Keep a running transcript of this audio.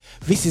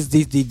This is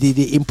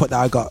the input that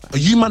I got. Are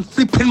you man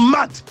flipping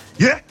mad?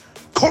 Yeah?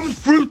 Come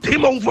through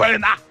Timo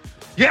Werner.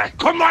 Yeah,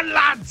 come on,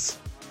 lads.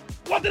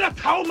 What did I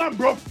tell man,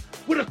 bro?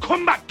 We're the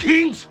comeback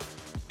kings.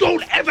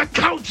 Don't ever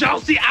count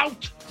Chelsea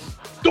out.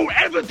 Don't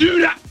ever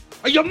do that.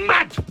 Are you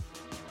mad?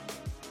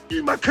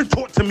 You man can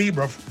talk to me,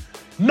 bro.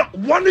 Not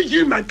one of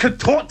you man can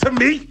talk to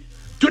me.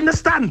 Do you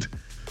understand?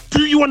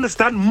 Do you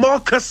understand?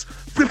 Marcus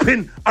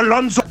flipping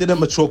Alonso didn't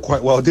mature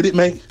quite well, did it,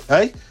 mate?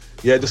 Hey?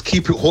 Yeah, just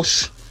keep it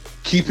hush.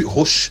 Keep it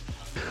hush.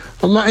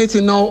 I'm not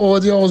hitting no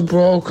audios,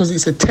 bro, because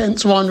it's a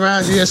tense one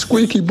round here.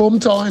 Squeaky bum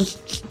time.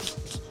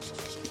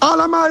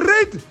 Ala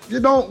Madrid, you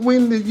don't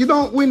win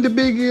the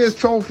Big Ears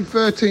trophy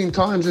 13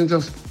 times and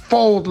just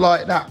fold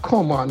like that.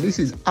 Come on, this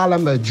is Ala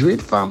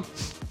Madrid, fam.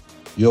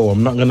 Yo,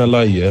 I'm not gonna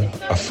lie, yeah.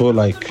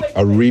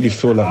 I really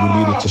feel like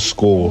we needed to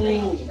score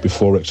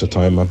before extra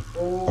time, man.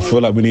 I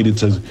feel like we needed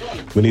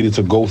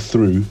to go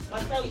through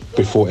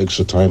before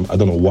extra time. I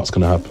don't know what's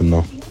gonna happen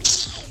now.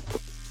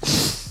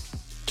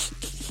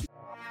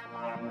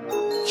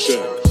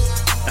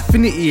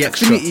 Affinity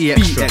Extra.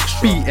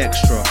 Be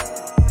extra.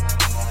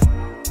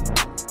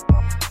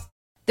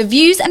 The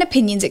views and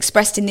opinions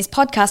expressed in this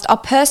podcast are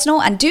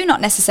personal and do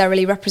not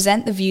necessarily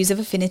represent the views of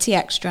Affinity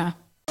Extra.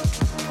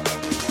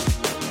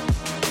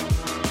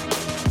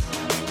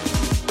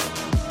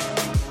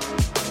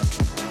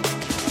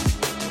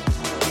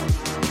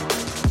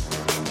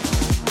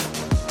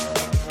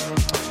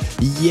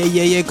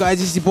 Yeah,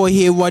 guys, it's your boy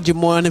here, Roger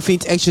Moore, and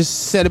Affinity Extra,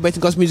 celebrating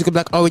gospel music of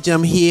Black Origin.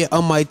 I'm here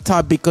on my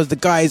tab because the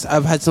guys,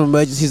 I've had some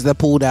emergencies that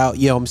pulled out.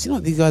 Yeah, I'm seeing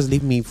like these guys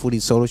leave me for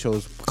these solo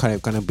shows kind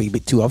of be a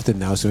bit too often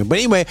now. So, but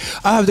anyway,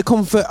 I have the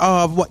comfort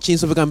of watching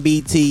something on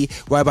BT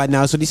right about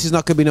now, so this is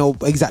not going to be no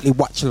exactly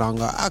watch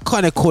along. I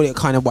kind of call it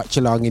kind of watch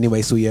along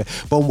anyway. So yeah,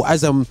 but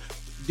as I'm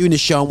doing the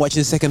show, I'm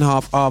watching the second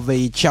half of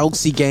a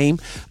Chelsea game,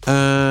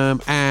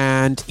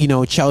 and you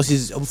know,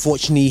 Chelsea's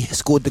unfortunately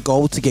scored the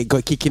goal to get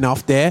kicking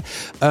off there,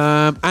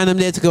 and I'm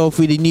there to go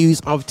through the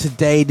news of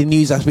today, the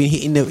news that's been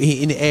hitting the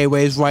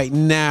airwaves right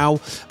now.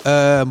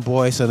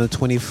 Boy, it's on the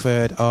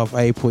 23rd of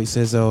April. It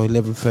says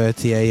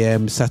 11:30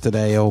 a.m.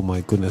 Saturday. Oh my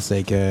goodness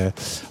sake,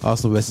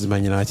 Arsenal versus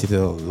Man United.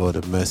 Oh Lord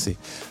of mercy, I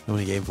don't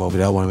want to get involved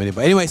with that one minute.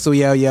 But anyway, so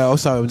yeah, oh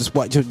sorry, I'm just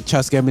watching the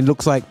Chelsea game. It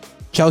looks like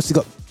Chelsea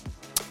got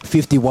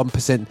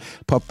 51%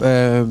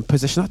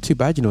 possession. Not too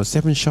bad, you know.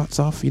 7 shots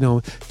off, you know,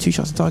 2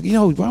 shots on target. You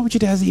know, Real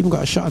Madrid hasn't even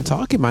got a shot on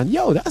target, man.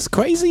 Yo, that's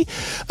crazy.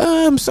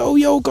 So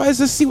yo, guys,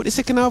 let's see what the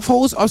second half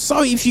holds. I'm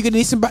sorry if you're gonna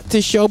listen back to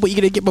the show, but you're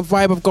gonna get my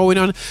vibe of going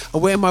on. I'm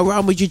wearing my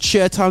Real Madrid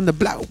shirt on, the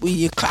black,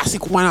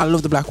 classic one. I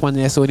love the black one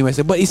there. So anyway,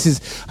 but this is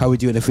how we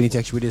do in Affinity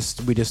Extra.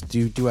 We just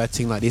do our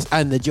thing like this.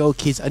 And the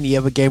joke is, on the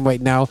other game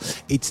right now,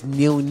 it's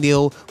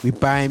 0-0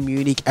 with Bayern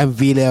Munich and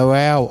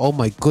Villarreal. Oh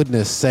my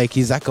goodness sake,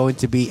 is that going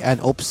to be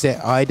an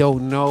upset? I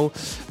don't know.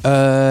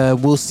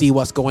 We'll see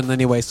what's going on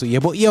anyway. So yeah,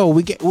 but yo,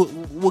 we'll get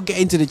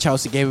into the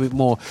Chelsea game a bit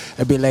more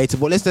a bit later.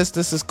 But let's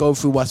just go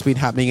through what's been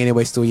happening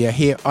anyway. So yeah,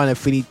 here on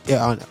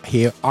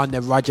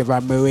the Roger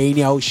Van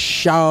Mourinho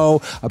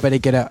show. I better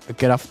get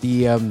off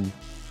the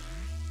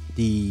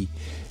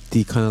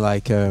kind of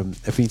like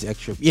Affinity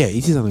Extra. Yeah,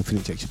 it is on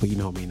Affinity Extra, but you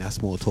know what I mean.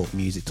 That's more talk,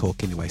 music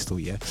talk anyway. So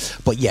yeah,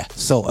 but yeah,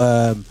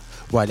 so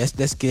right,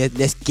 let's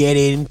get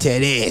into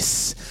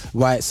this.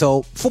 Right,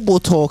 so football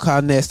talk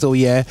on there. So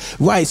yeah,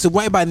 right. So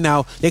right about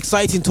now, the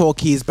exciting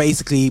talk is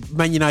basically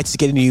Man United to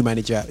get a new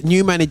manager.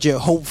 New manager,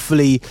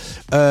 hopefully,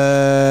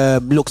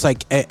 looks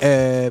like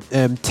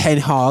Ten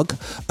Hag.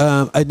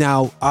 And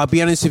now I'll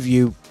be honest with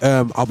you.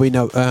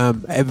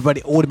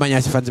 Everybody, all the Man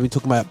United fans have been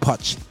talking about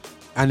Poch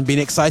and been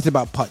excited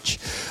about Poch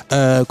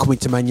coming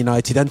to Man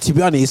United. And to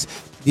be honest,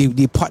 the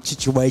Poch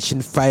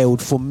situation failed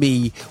for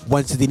me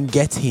once I didn't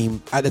get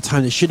him at the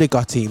time that should have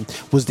got him.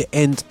 Was the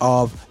end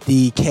of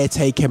the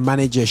caretaker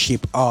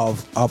managership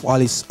of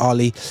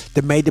Oli.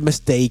 They made the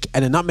mistake,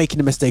 and they're not making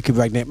the mistake with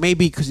Ragnar,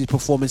 maybe because his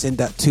performance ended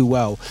that too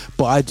well,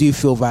 but I do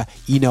feel that,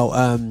 you know,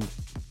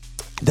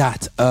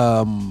 that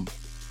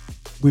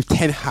with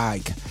Ten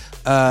Hag,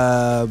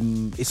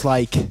 it's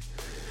like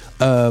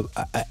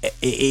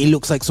it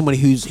looks like somebody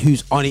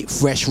who's on it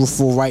fresh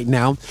for right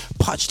now.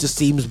 Poch just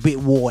seems a bit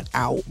worn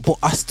out, but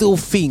I still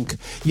think,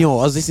 you know,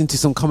 I was listening to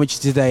some commentary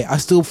today, I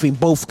still think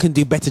both can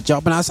do a better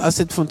job. And as I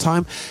said from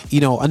time, you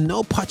know, I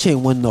know Poch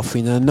ain't won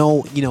nothing, and I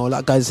know, you know, a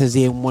lot of guys says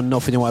he ain't won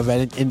nothing and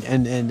whatever,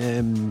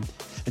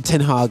 and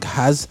Ten Hag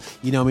has,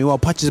 you know what I mean, well,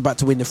 Poch is about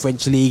to win the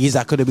French league. Is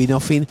that going to be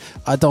nothing?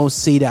 I don't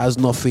see that as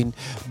nothing,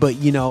 but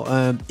you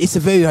know, it's a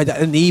very hard,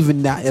 and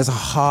even that, there's a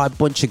hard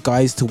bunch of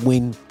guys to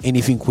win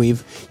anything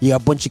with. You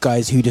got a bunch of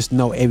guys who just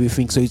know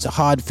everything, so it's a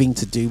hard thing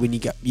to do when you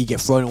get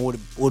thrown all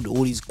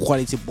these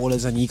quality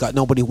ballers, and you got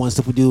nobody who wants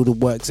to do the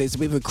work. So it's a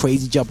bit of a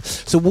crazy job.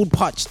 So would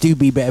Poch do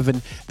be better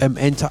than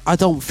Entag? I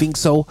don't think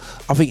so.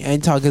 I think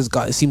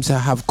Entag seems to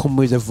have come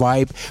with a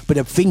vibe, but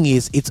the thing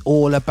is, it's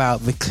all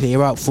about the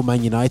clear out for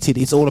Man United.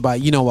 It's all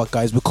about, you know what,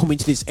 guys, we're coming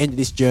to this end of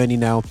this journey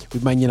now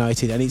with Man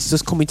United, and it's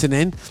just coming to an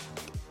end.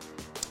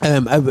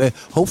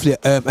 hopefully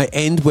an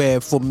end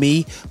where for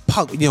me,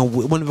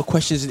 one of the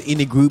questions in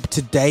the group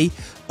today,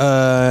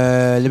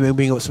 let me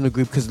bring up some of the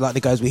group because a lot of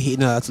the guys we're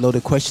hitting out a load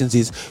of questions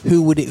is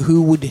who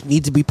would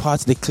need to be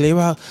part of the clear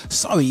out.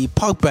 Sorry,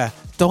 Pogba,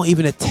 don't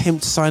even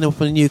attempt to sign up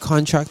on a new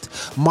contract.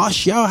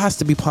 Martial has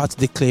to be part of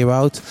the clear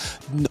out.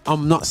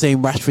 I'm not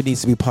saying Rashford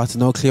needs to be part of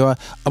no clear out.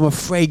 I'm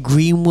afraid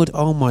Greenwood,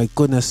 oh my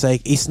goodness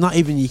sake, it's not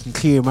even you can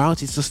clear him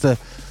out, it's just a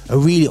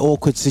really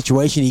awkward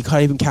situation. You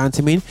can't even count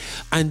him in.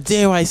 And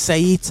dare I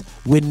say it,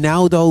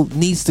 Ronaldo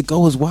needs to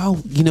go as well,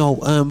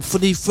 for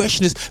the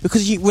freshness,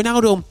 because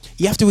Ronaldo,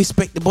 you have to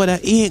respect the boy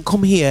that he ain't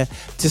come here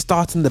to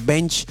start on the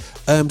bench.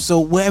 So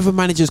whatever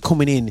manager's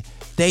coming in,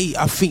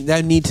 I think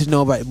they need to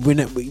know that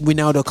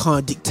Ronaldo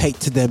can't dictate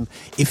to them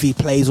if he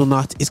plays or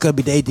not. It's going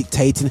to be they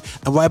dictating,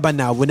 and right by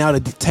now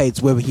Ronaldo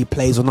dictates whether he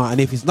plays or not.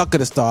 And if he's not going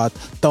to start,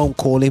 don't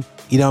call him.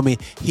 You know what I mean?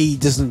 He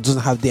doesn't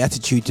have the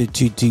attitude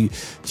to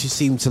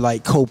seem to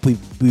like cope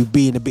with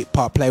being a bit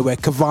part player where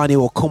Cavani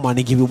will come on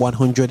and give you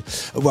 100.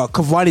 Well,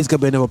 Cavani's going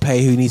to be another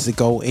player who needs to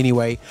go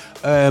anyway.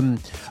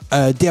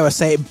 Dare I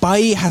say it,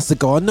 Bailly has to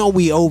go. I know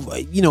it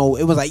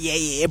was like,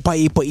 yeah,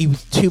 Bailly, but he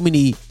was too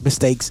many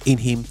mistakes in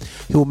him.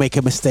 He will make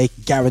a mistake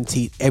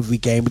guaranteed every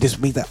game. But just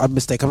make that a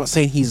mistake. I'm not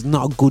saying he's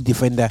not a good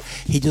defender.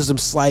 He does them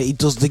slide. He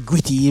does the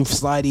gritty and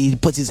slide. He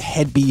puts his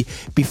head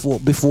before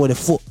the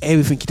foot.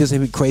 Everything. He does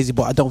everything crazy,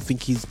 but I don't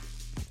think he's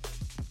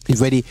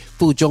ready.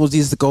 Phil Jones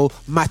needs to go.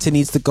 Mata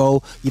needs to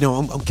go.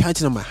 I'm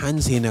counting on my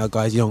hands here now,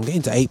 guys. I'm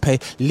getting to 8 pay.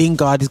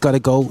 Lingard has got to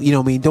go.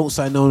 Don't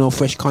sign no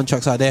fresh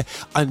contracts out there.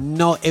 I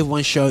know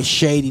everyone's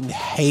shading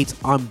hate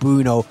on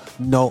Bruno.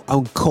 No,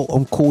 I'm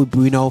cool with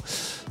Bruno.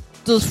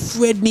 Does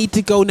Fred need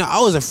to go now?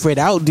 I was a Fred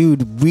out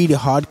dude, really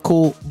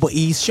hardcore, but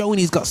he's showing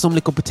he's got some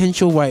little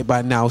potential right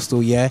by now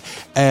still, yeah.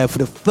 For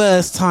the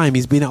first time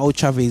he's been at Old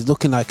Trafford, he's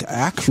looking like an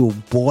actual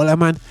baller,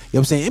 man. You know what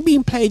I'm saying? And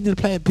being played in the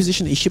player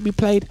position he should be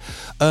played,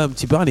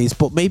 to be honest,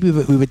 but maybe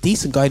with a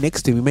decent guy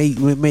next to him,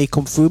 we may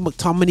come through.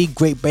 McTominay,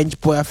 great bench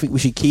boy, I think we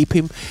should keep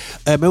him.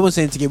 Everyone's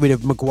saying to get rid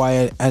of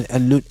Maguire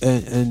and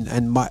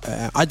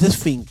I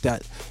just think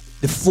that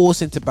the 4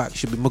 centre-back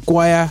should be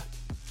Maguire,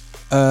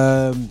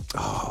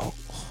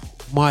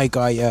 my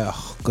guy,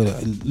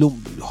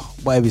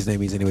 whatever his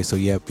name is anyway. So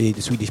yeah, the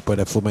Swedish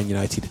brother for Man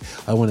United.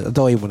 I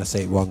don't even want to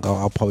say it wrong.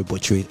 I'll probably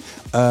butcher it.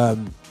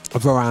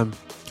 Varane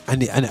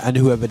and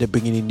whoever they're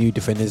bringing in new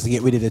defenders to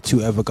get rid of the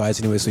 2 other guys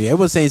anyway. So yeah,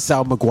 everyone's saying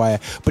Sal Maguire,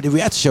 but the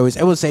reality show is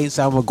everyone's saying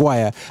Sal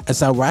Maguire and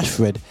Sal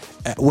Rashford.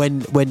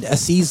 When a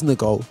season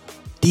ago,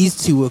 these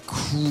 2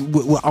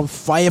 were on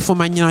fire for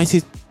Man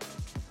United.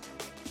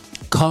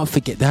 Can't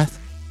forget that.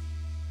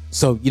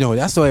 So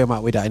that's the way I'm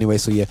at with that anyway.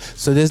 So yeah,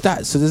 so there's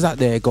that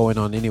there going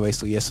on anyway.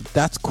 So yeah, so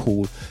that's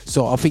cool.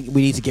 So I think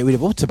we need to get rid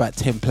of up to about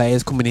 10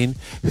 players coming in.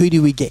 Who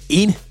do we get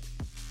in?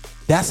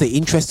 That's an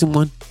interesting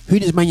one. Who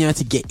does Man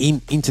United get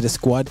into the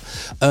squad?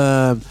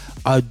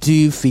 I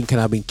do think,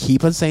 and I've been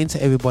keep on saying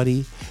to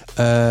everybody,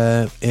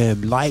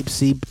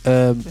 Leipzig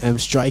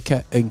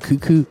striker and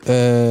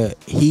Nkunku,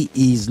 he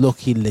is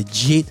looking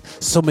legit.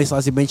 Somebody,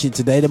 as I mentioned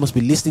today, they must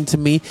be listening to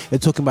me. They're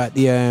talking about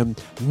the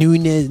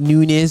Nunez,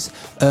 the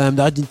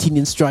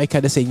Argentinian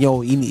striker. They're saying,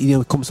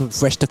 he comes something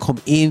fresh to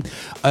come in.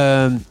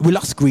 We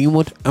lost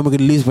Greenwood and we're going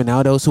to lose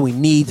Ronaldo, so we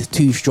need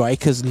 2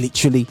 strikers,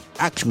 literally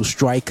actual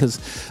strikers.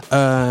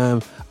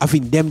 I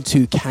think them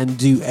 2 can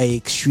do a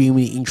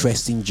extremely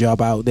interesting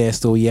job out there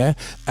still, yeah.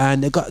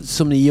 And they've got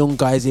some of the young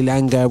guys,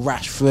 Elanga,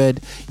 Rashford,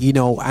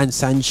 and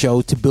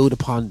Sancho to build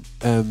upon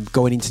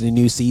going into the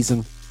new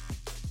season.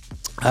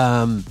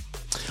 I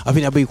think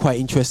that'll be quite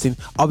interesting.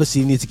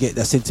 Obviously, you need to get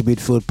that centre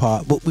midfield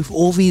part, but with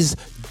all these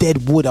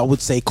dead wood, I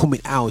would say,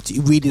 coming out, it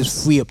really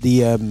does free up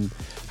the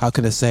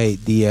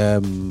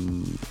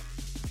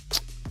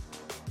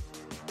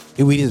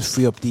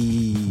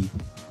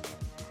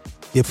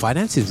the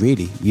finances,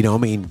 really,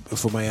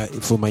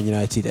 for Man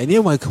United. And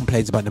everyone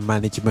complains about the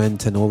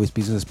management and all this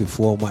business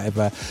before and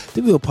whatever.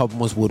 The real problem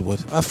was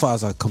Woodward, as far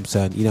as I'm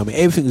concerned.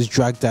 Everything was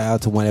dragged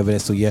out and whatever.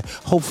 So yeah,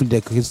 hopefully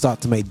they can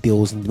start to make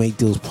deals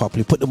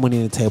properly, put the money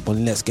on the table,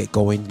 and let's get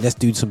going. Let's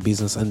do some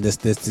business and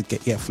let's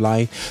get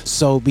flying.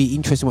 So be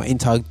interesting what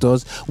Intag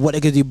does. What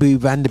they're going to do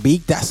with Van der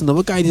Beek, that's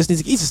another guy. He's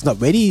just not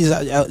ready. Is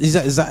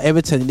that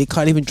Everton? They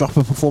can't even drop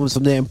a performance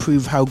from there and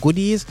prove how good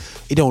he is.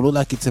 It don't look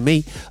like it to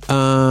me.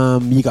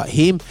 You got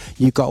him.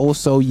 You've got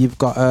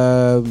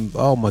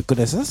oh my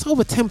goodness, that's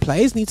over 10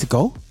 players need to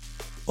go.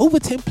 Over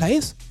 10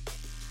 players.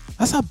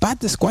 That's how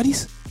bad the squad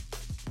is.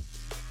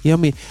 You know what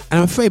I mean? And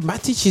I'm afraid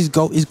Matic is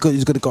going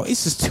to go.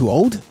 It's just too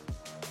old.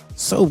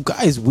 So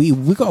guys, we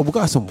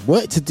got some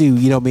work to do.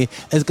 You know what I mean?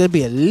 There's going to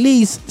be at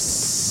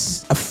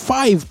least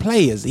 5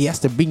 players he has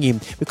to bring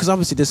in, because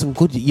obviously there's some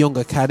good young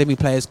academy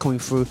players coming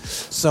through.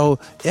 So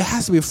it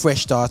has to be a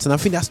fresh start, and I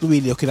think that's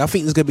really looking. I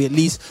think there's going to be at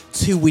least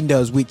 2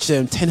 windows which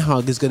Ten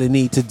Hag is going to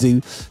need to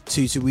do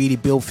to really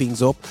build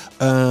things up.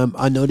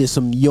 I know there's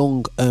some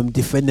young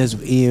defenders.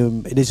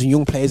 There's some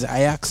young players at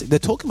Ajax. They're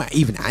talking about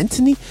even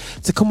Anthony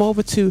to come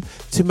over to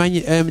Man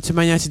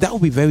United. That will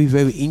be very,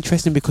 very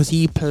interesting, because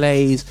he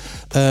plays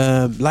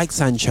like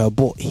Sancho,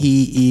 but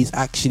he is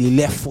actually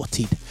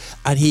left-footed.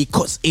 and he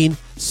cuts in.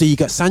 So you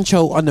got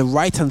Sancho on the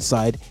right hand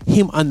side,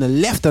 him on the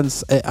left hand.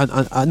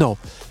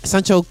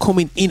 Sancho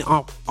coming in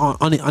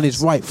on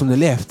his right from the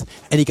left,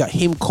 and you got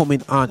him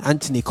coming on.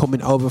 Anthony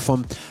coming over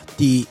from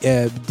the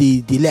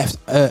left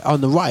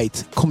on the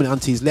right, coming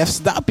onto his left.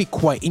 So that'd be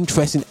quite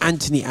interesting.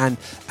 Anthony and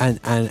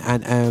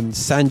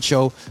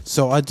Sancho.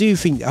 So I do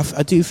think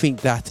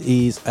that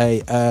is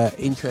a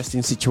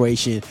interesting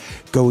situation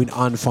going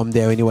on from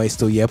there. Anyway,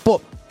 still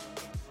but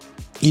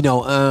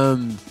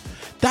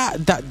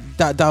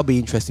that'll be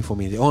interesting for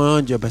me.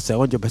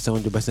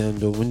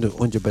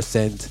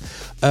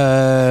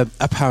 100%.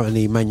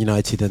 Apparently, Man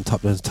United and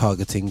Tottenham's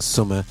targeting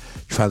summer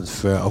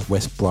transfer of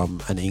West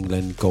Brom and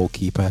England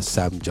goalkeeper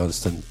Sam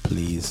Johnston.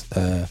 Please,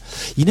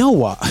 you know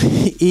what?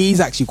 He's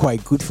actually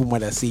quite good from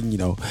what I've seen.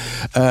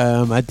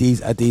 A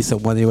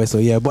decent one anyway.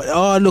 So but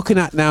looking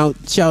at now,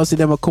 Chelsea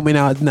them are coming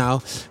out now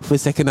for the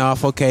second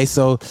half. Okay,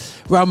 so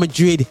Real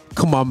Madrid,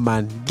 come on,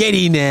 man, get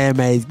in there,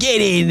 mate,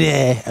 get in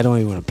there. I don't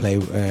even want to play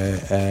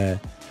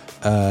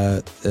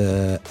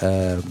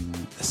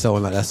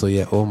someone like that. So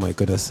oh my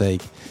goodness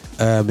sake,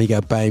 we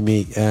got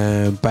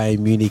Bayern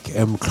Munich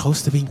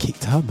close to being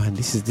kicked out, man.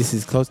 This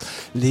is close.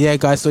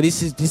 Guys, so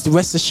this is the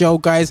rest of the show,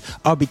 guys.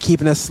 I'll be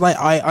keeping a slight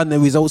eye on the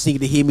results, so you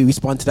can hear me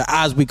respond to that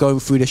as we're going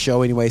through the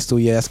show anyway. Still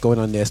that's going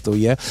on there still.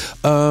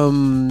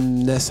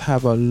 Let's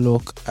have a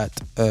look at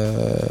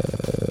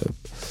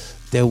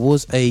there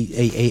was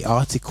a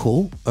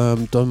article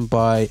done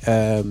by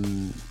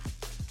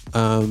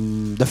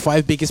the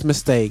 5 biggest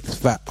mistakes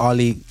that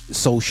Ole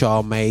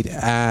Solskjaer made,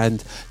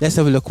 and let's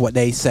have a look what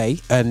they say,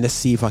 and let's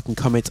see if I can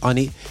comment on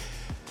it.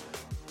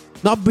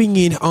 Not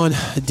bringing on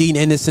Dean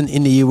Henderson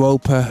in the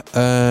Europa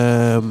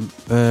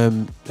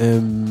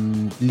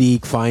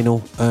League final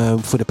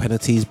for the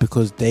penalties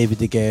because David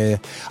De Gea.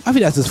 I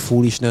think that's just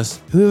foolishness.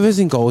 Whoever's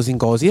in goals, you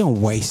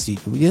don't waste it.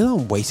 You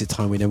don't waste your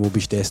time with them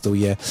rubbish there still.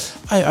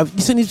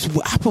 This only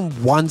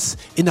happened once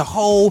in the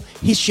whole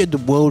history of the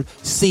world.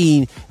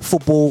 Seeing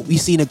football, you've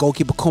seen a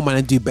goalkeeper come on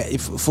and do better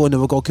for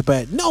another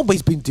goalkeeper.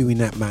 Nobody's been doing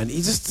that, man.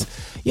 It's just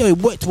it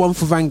worked one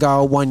for Van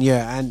Gaal 1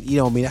 year, and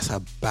that's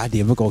how bad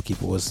the other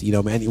goalkeeper was.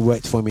 And it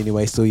worked for him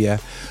anyway. So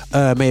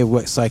may have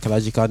worked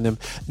psychologically on them.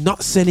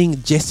 Not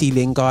selling Jesse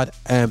Lingard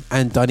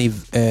and Donny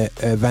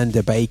van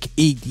der Beek.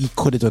 He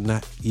could have done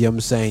that. You know what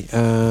I'm saying?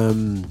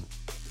 And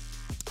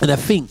I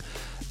think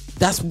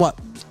that's what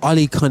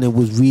Ole kind of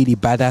was really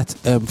bad at,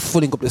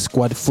 filling up the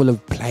squad full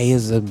of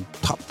players and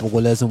top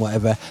ballers and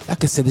whatever.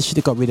 Like I said, they should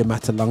have got rid of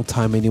Matt a long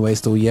time anyway.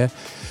 Still,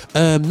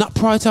 not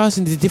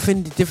prioritising the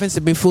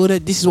defensive midfielder.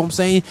 This is what I'm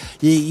saying.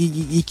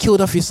 You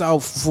killed off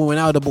yourself for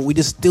Ronaldo, but we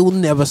just still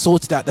never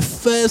sorted out. The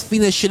first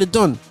thing they should have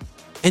done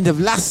end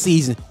of last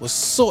season was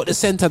sort the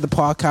centre of the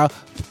park out,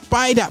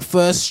 buy that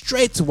first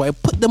straight away,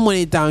 put the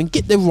money down,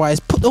 get the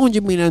rights, put the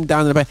 100 million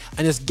down in the bank,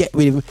 and just get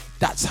rid of him.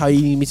 That's how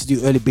you need me to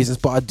do early business.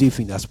 But I do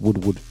think that's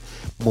Woodward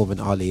more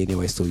than Ali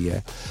anyway. So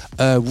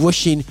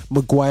rushing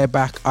Maguire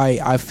back.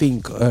 I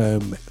think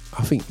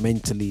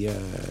mentally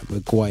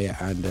Maguire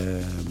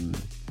and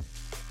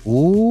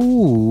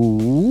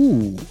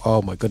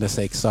oh my goodness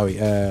sake, sorry,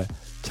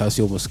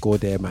 Chelsea almost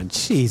scored there, man.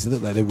 Jeez, it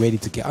looked like they're ready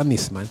to get on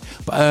this, man.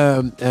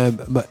 But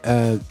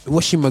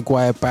rushing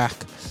Maguire back,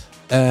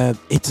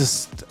 it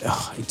just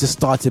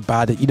started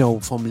bad,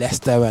 from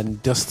Leicester,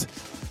 and just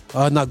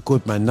not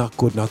good, man. Not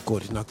good. I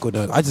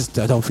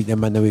don't think that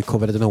man will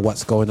recover. I don't know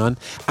what's going on.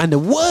 And the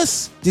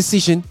worst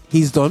decision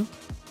he's done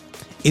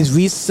is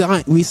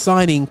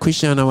re-signing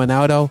Cristiano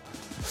Ronaldo.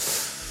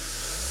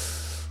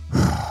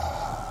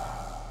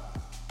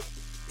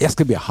 It's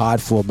gonna be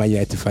hard for a Man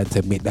United fan to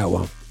admit that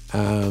one.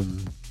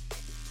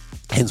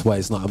 Hence why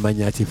it's not a Man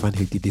United fan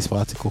who did this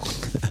article.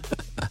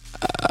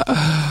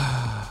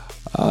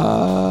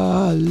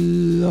 Oh,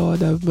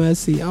 Lord have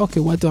mercy. Okay,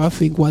 what do I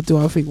think? I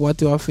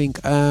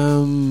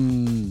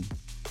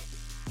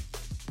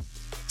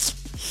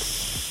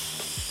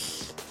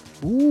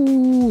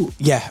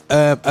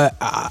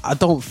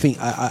don't think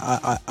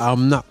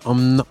I'm not.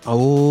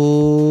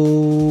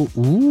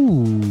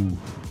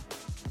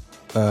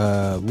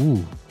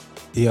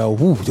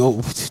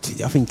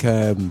 I think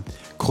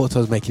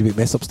Courtois making a bit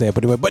mess up there,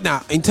 but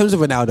now in terms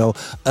of Ronaldo,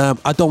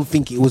 I don't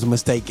think it was a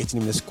mistake getting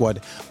him in the squad.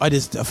 I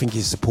think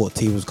his support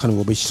team was kind of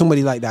rubbish.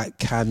 Somebody like that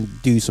can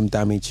do some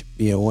damage,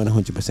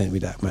 100%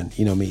 with that, man.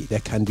 You know what I mean? They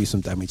can do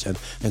some damage and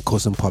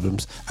cause some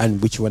problems,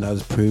 and which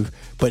Ronaldo's proved.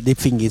 But the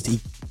thing is,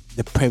 the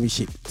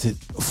Premiership to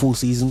a full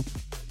season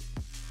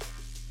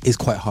is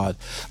quite hard,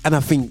 and I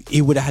think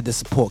he would have had the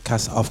support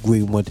cast of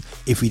Greenwood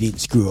if he didn't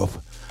screw up,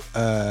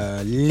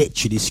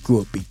 literally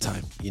screw up big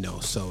time,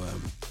 So.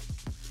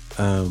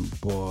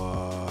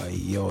 Boy,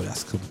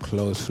 that's some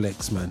close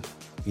flex, man.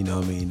 You know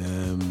what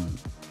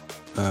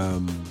I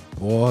mean?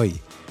 Boy,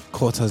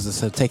 Courtois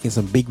is taking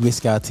some big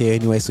risk out here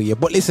anyway. So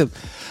but listen,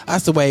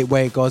 that's the way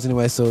it goes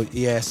anyway. So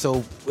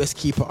so let's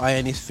keep an eye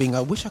on this thing.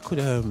 I wish I could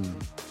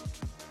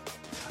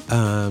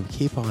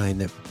keep an eye on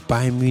the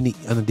Bayern Munich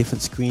on a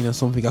different screen or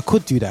something. I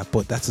could do that,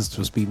 but that's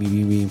just me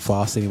being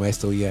fast anyway.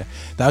 So yeah,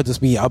 that would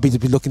just me. I'll be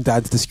looking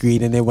down to the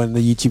screen, and then when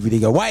the YouTube video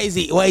go, why is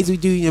he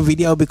doing a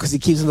video? Because he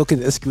keeps looking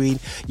at the screen.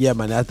 Yeah,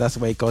 man, that's the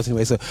way it goes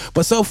anyway. So,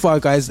 but so far,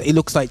 guys, it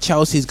looks like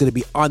Chelsea is going to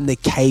be on the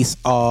case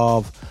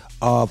of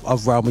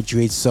Real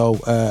Madrid. So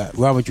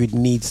Real Madrid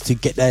needs to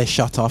get their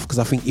shot off, because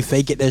I think if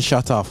they get their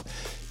shot off,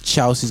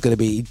 Chelsea just going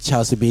to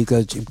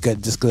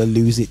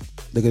lose it.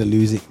 They're going to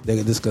lose it.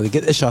 They're just going to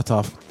get their shot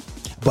off.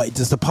 But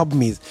just the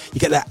problem is, you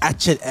get that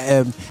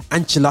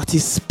Ancelotti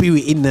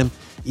spirit in them.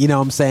 You know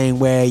what I'm saying?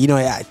 Where, you know,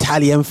 that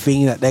Italian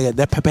thing that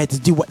they're prepared to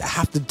do what they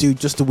have to do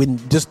just to win,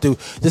 just to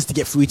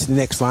get through to the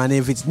next round.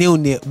 If it's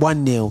 0-0,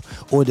 1-0,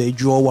 or they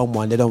draw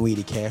 1-1, they don't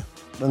really care.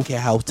 They don't care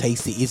how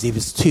tasty it is. If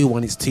it's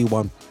 2-1, it's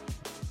 2-1.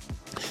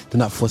 They're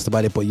not fussed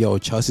about it. But yo,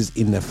 Chelsea's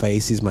in their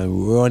faces, man,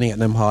 running at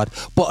them hard.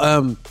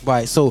 But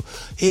right, so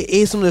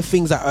here's some of the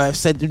things that I've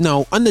said.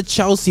 Now on the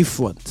Chelsea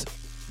front.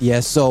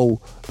 Yeah,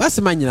 so that's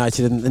the Man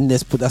United, and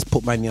let's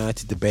put Man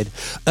United to bed.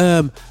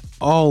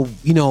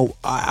 You know,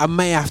 I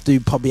may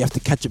probably have to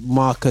catch up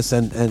Marcus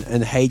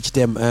and H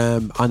them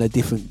on a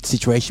different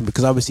situation,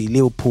 because obviously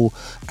Liverpool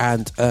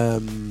and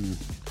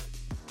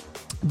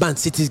Man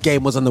City's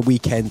game was on the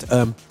weekend.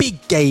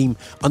 Big game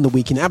on the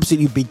weekend,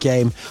 absolutely big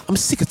game. I'm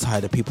sick and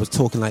tired of people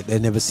talking like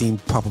they've never seen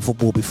proper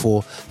football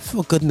before.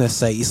 For goodness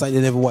sake, it's like they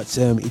never watched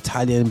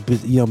Italian,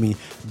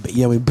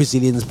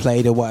 Brazilians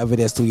played or whatever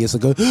they're 2 years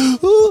ago.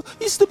 Oh,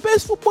 it's the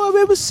best football I've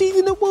ever seen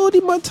in the world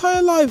in my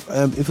entire life.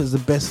 If it's the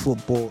best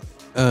football,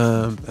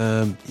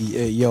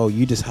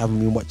 you just haven't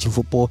been watching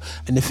football.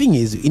 And the thing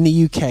is, in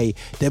the UK, I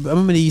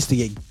remember they used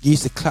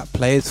to clap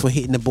players for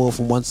hitting the ball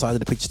from one side of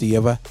the pitch to the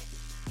other.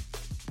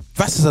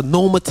 That's just a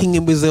normal thing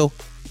in Brazil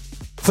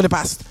for the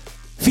past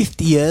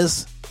 50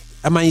 years.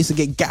 A man used to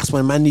get gassed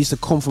when a man used to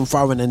come from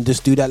foreign and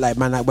just do that, like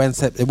when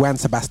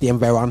Sebastian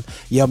Veron.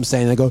 You know what I'm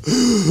saying? They go,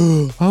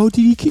 how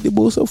did he kick the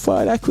ball so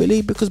far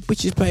accurately? Because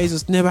British players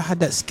just never had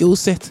that skill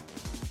set.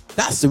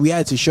 That's the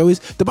reality show. Is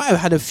they might have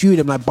had a few of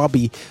them like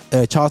Bobby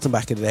Charlton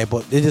back in the day,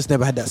 but they just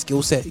never had that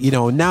skill set. You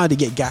know, now they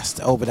get gassed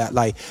over that,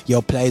 like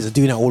your players are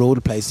doing that all over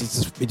the place.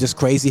 It's just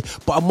crazy.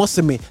 But I must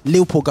admit,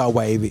 Liverpool got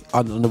away with it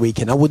on the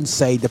weekend. I wouldn't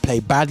say they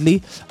played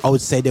badly. I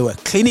would say they were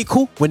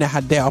clinical when they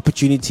had their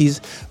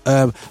opportunities.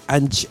 And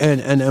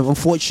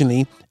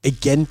unfortunately,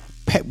 again,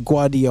 Pep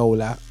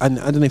Guardiola, and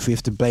I don't know if we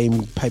have to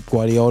blame Pep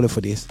Guardiola for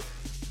this.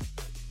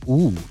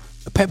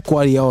 Pep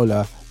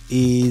Guardiola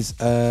is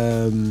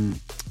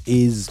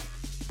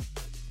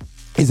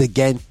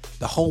again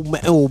the whole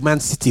Man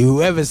City,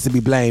 whoever's to be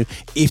blamed.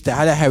 If they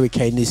had a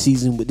hurricane this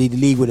season, the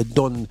league would have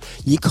done.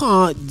 You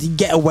can't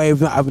get away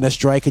with not having a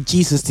striker.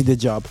 Jesus did the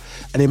job,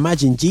 and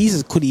imagine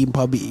Jesus could even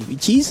probably.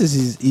 Jesus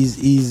is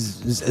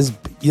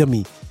you know what I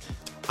mean.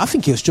 I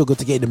think he'll struggle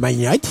to get in the Man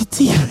United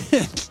team.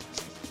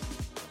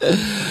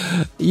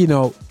 You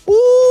know, ooh,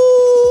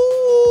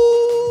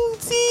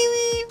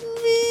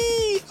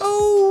 TV,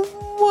 oh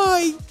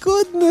my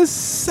goodness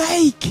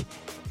sake.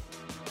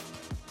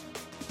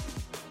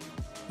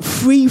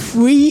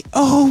 3-3.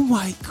 Oh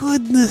my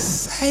goodness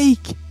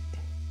sake.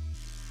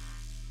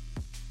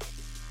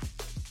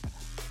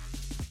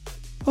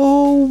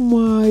 Oh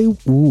my.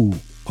 Ooh.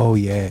 Oh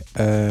yeah.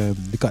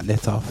 They got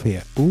let off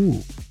here.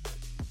 Ooh.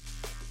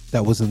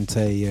 That wasn't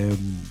a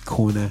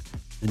corner,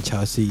 and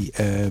Chelsea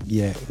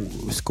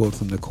scored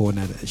from the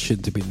corner that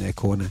shouldn't have been their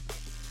corner.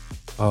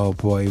 Oh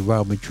boy,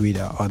 Real Madrid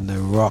are on the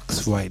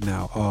rocks right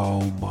now.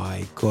 Oh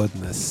my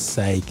goodness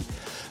sake.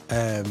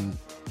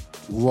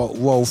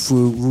 Roll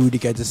through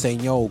Rudiger just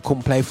saying, yo,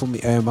 come play for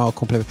me. I'll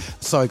come play.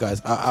 Sorry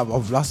guys, I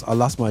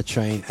lost my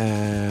train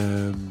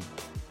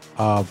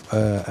of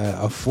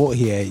thought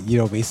here. You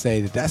know what I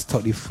mean? That's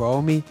totally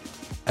thrown me.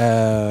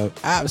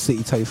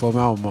 Absolutely totally thrown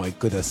me. Oh my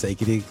goodness sake,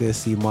 you're gonna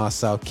see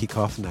Marcel kick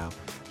off now.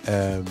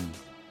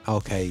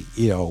 Okay,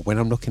 you know, when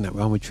I'm looking at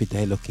Real Madrid,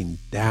 they're looking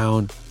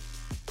down.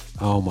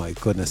 Oh my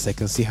goodness, I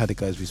can see how the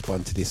guys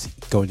respond to this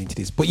going into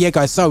this. But yeah,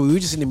 guys, so we were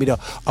just in the middle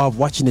of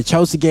watching the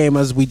Chelsea game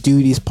as we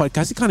do this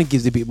podcast. It kind of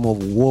gives a bit more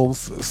of a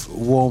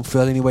warm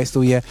feel anyway.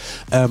 So yeah,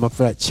 I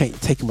feel like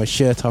taking my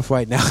shirt off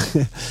right now.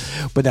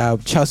 But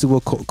Chelsea will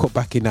cut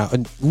back in now.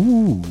 And ooh,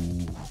 you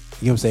know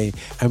what I'm saying?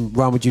 And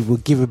Real Madrid will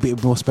give a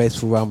bit more space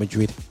for Real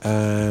Madrid.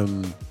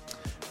 And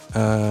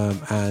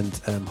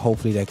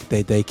hopefully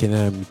they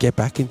can get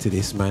back into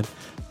this, man.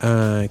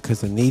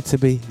 Because they need to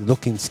be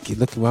looking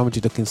Real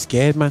Madrid looking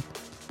scared, man.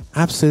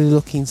 Absolutely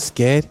looking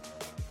scared.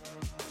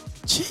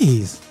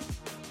 Jeez.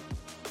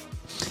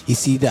 You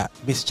see that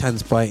missed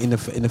chance in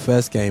the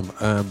first game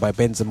by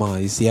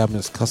Benzema. You see how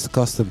much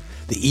cost him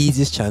the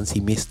easiest chance he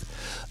missed.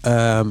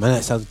 And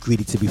that sounds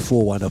greedy to be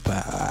 4-1 up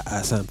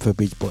at Stamford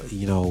Bridge, but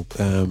you know,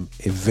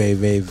 it very,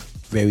 very,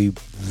 very,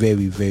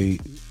 very, very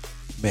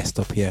messed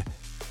up here.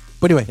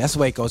 But anyway, that's the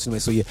way it goes anyway.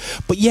 So yeah,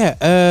 but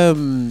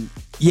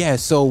yeah,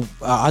 so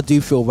I do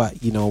feel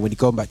that, you know, when you're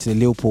going back to the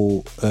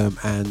Liverpool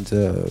and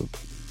the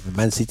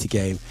Man City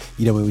game,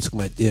 you know, when we're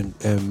talking about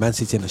Man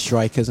City and the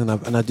strikers, and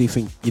I do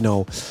think, you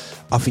know,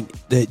 I think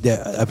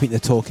they're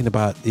talking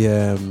about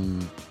the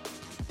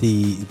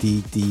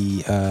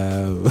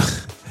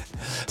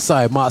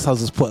Sorry, Mark's house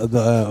has put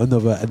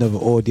another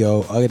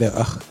audio. I'm gonna,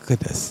 oh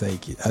goodness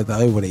sake, I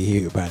don't want to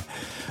hear it, man.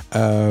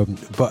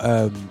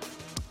 But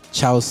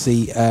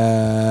Chelsea.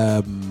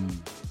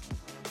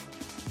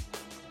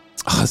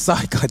 Oh,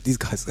 sorry, God, these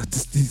guys.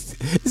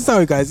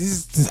 Sorry, guys,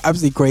 this is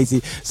absolutely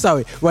crazy.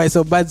 Sorry, right?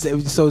 So,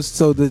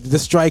 the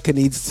striker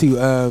needs to.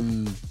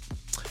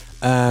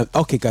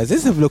 Okay, guys,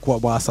 let's have a look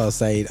what Marcel was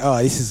saying.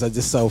 Oh, this is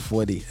just so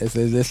funny. Let's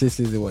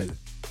listen to it.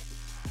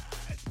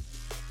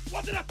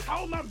 What did I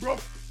tell man, bro?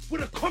 We're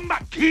the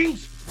comeback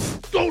kings.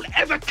 Don't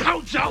ever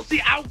count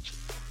Chelsea out.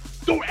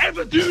 Don't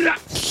ever do that.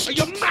 Are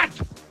you mad?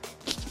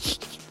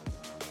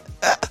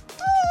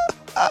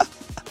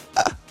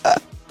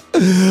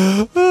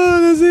 Oh,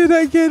 that's it,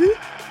 I get it.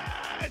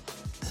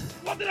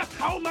 What did I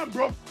tell man,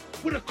 bro?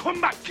 We're the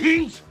comeback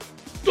kings.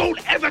 Don't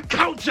ever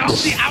count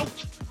Chelsea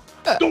out.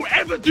 Don't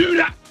ever do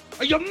that.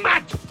 Are you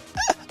mad?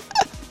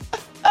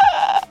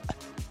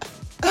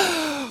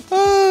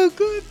 Oh,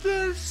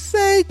 goodness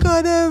sake,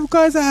 on them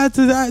guys! I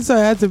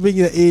had to bring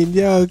it in,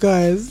 yo,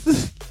 guys.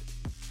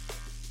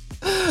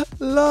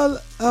 Lol.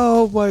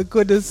 Oh my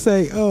goodness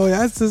sake. Oh,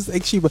 that's just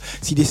extreme.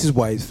 See, this is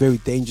why it's very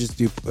dangerous to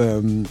do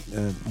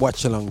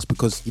watch alongs,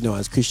 because, you know,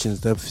 as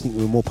Christians, I think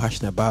we're more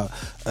passionate about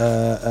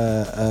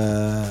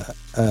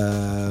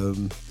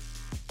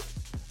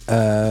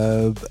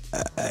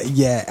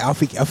yeah, I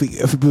think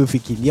we were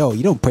thinking, yo,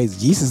 you don't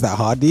praise Jesus that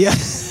hard, do you?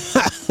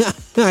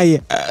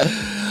 Yeah.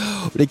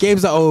 The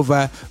games are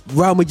over.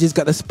 Real Madrid's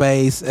got the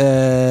space,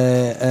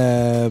 and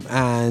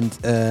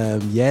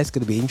yeah, it's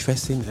going to be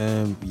interesting.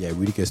 Yeah,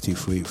 Rudiger's too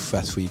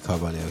fast for you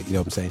cover there. You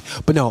know what I'm saying?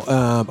 But no,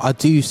 I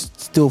do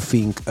still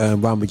think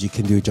Real Madrid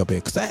can do a job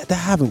here, because they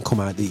haven't come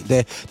out.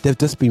 They've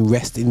just been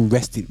resting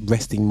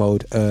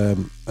mode,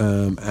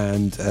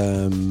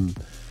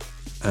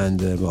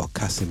 and well,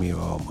 Casemiro,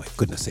 oh my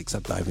goodness sakes,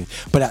 I'm diving.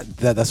 But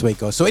that's the way it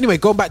goes. So anyway,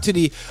 going back to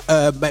the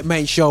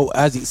main show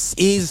as it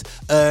is,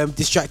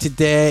 distracted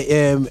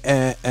there.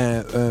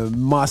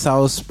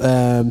 Marcel's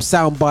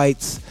sound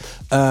bites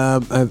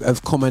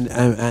have come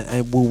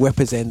and will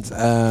represent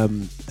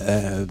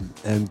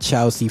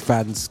Chelsea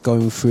fans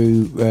going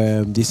through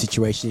this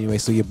situation anyway.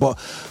 So yeah, but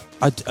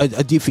I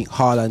do think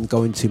Haaland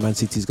going to Man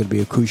City is going to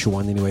be a crucial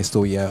one anyway.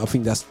 So yeah, I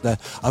think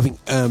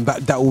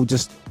that will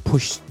just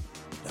push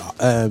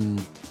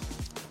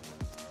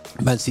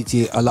Man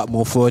City a lot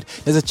more forward.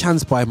 There's a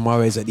chance by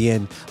Mahrez at the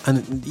end,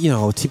 and you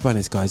know, to be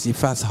honest, guys, if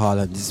that's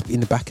Haaland, it's in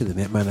the back of the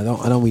net, man. I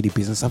don't really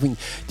business. I think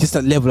just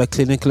that level of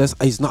clinicalness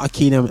is not a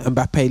Kylian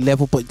Mbappe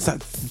level, but it's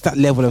that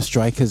level of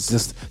strikers.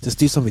 Just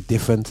do something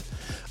different.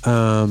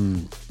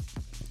 And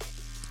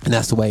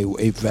that's the way.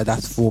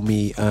 That's for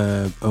me,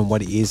 and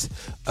what it is.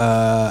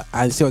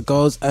 And see how it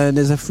goes. And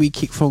there's a free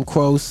kick from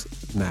Kroos.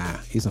 Nah,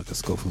 he's not gonna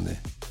score from there.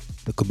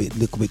 Look a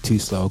bit too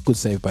slow. Good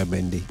save by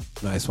Mendy.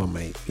 Nice one,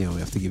 mate. You know,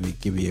 we have to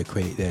give you a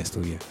credit there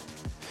still, yeah.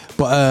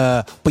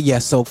 But yeah,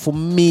 so for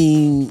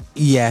me,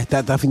 yeah,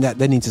 I think that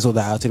they need to sort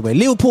that out anyway.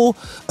 Liverpool,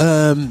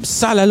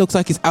 Salah looks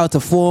like he's out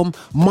of form.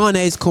 Mane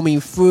is coming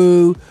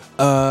through.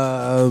 It's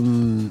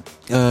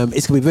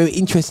gonna be very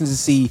interesting to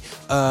see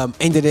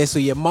end of this. So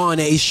yeah, Mane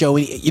is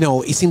showing. You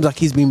know, it seems like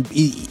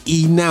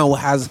he now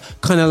has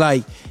kind of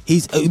like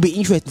it'll be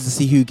interesting to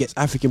see who gets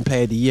African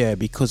Player of the Year,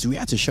 because we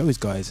had to show his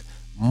guys.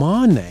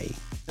 Mane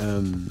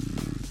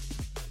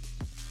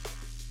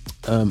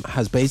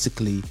has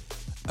basically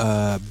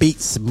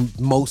beats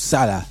Mo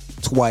Salah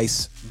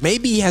twice.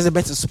 Maybe he has a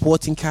better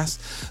supporting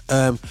cast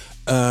rather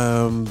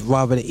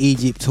than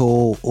Egypt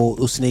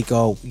or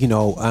Senegal. You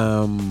know,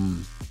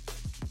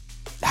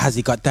 has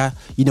he got that?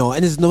 You know,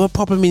 and there's another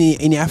problem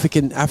in the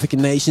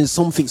African nations.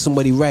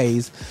 Somebody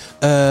raised.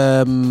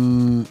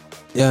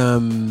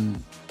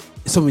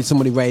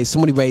 Somebody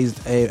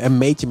raised a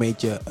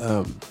major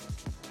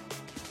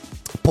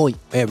point,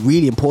 a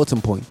really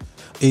important point,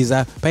 is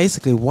that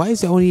basically, why is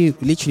there only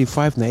literally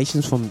 5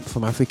 nations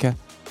from Africa,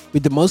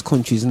 with the most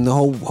countries in the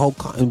whole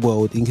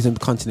world, including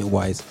continent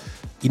wise?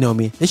 You know what I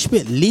mean? There should be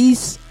at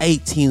least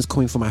 8 teams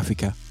coming from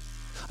Africa,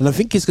 and I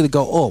think it's going to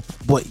go up,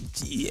 but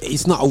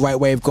it's not a right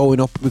way of going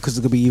up, because there's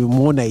going to be even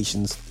more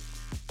nations.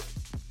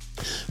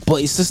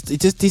 But it's just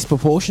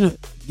disproportionate.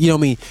 You know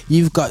what I mean?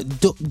 You've got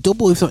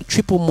double, if not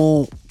triple,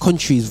 more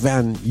countries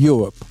than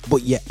Europe,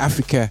 but yet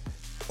Africa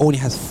only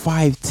has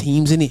 5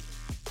 teams in it.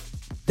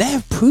 They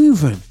have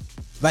proven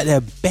that they're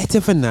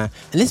better than that.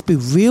 And let's be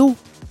real,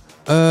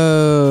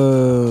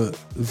 the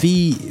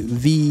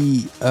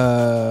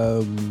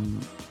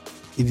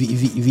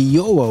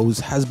Euros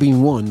has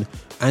been won,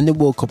 and the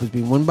World Cup has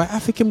been won by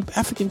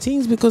African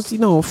teams, because, you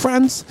know,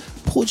 France,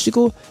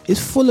 Portugal is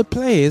full of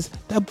players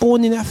that are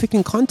born in the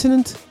African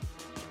continent,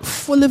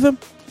 full of them.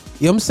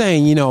 You know what I'm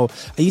saying? You know,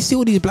 and you see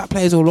all these black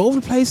players all over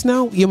the place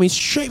now. You know what I mean?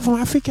 Straight from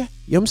Africa.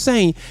 You know what I'm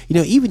saying? You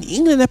know, even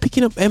England are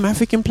picking up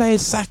African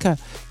players. Saka.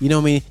 You know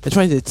what I mean? They're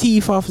trying to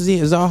teeth off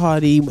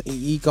Zaha.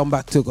 He gone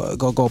back to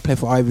go play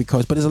for Ivory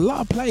Coast. But there's a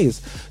lot of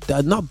players that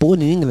are not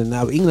born in England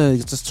now. England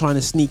is just trying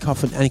to sneak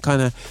off and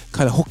kind of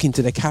hook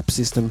into the cap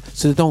system,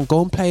 so they don't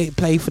go and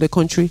play for the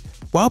country.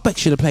 Welbeck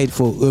should have played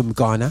for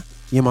Ghana.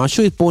 Yeah, man. I'm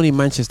sure he's born in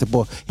Manchester,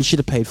 but he should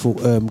have played for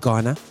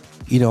Ghana.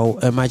 You know,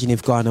 imagine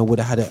if Ghana would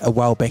have had a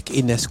Welbeck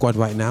in their squad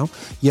right now.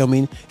 You know what I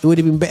mean? It would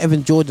have been better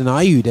than Jordan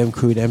Ayew, them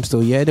crew, them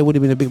still. Yeah, there would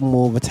have been a bit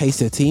more of a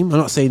taste of the team. I'm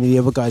not saying the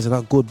other guys are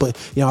not good, but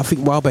you know, I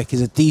think Welbeck is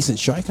a decent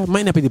striker.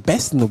 Might not be the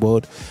best in the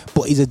world,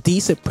 but he's a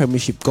decent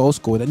Premiership goal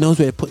scorer that knows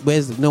where to put,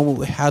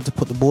 know how to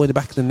put the ball in the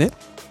back of the net.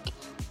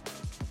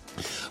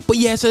 But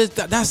yeah, so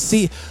that's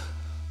it.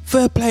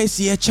 Third place,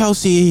 yeah,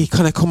 Chelsea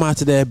kind of come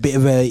out of there a bit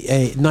of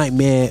a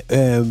nightmare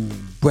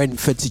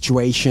Brentford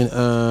situation.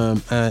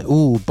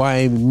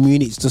 Bayern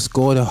Munich just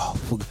scored.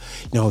 To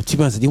be honest,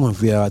 I didn't want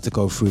VAR to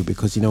go through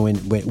because you know when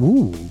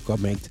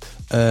got made.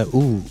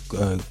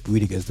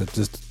 Rudiger's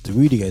the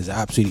Rudiger's an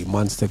absolute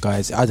monster,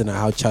 guys. I don't know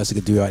how Chelsea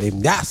could do it like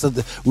him.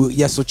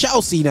 So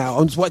Chelsea now.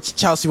 I'm just watching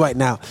Chelsea right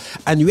now,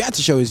 and the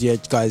reality show is, yeah,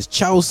 guys,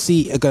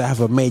 Chelsea are gonna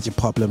have a major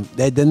problem.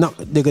 They're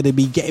gonna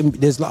be getting.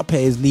 There's a lot of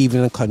players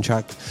leaving a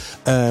contract.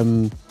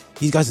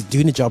 These guys are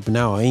doing the job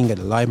now. I ain't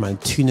gonna lie, man.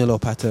 2-0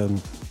 up at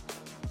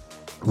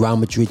Real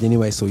Madrid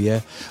anyway, so yeah,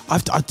 I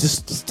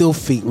just still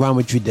think Real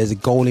Madrid, there's a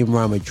goal in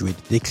Real Madrid.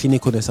 The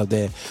clinicalness of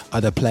their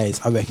other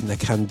players, I reckon they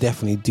can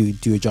definitely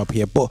do a job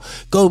here. But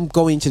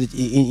go into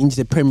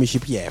the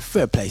Premiership, yeah,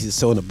 third place is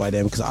sewn up by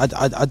them because I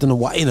don't know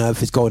what on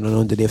earth is going on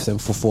underneath them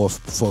for fourth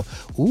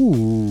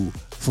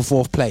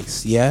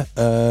place. Yeah,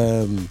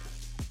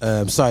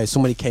 sorry,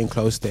 somebody came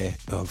close there.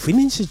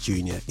 Vinicius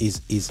Junior is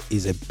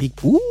a big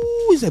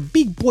is a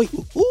big boy.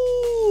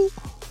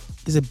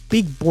 Is a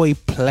big boy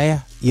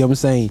player. You know what I'm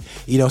saying?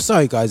 You know,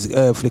 sorry guys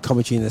for the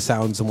commentary and the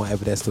sounds and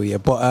whatever they're still here.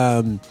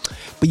 But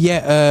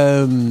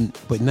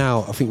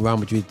now I think Real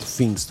Madrid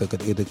thinks they're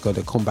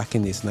gonna come back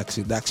in this and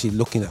actually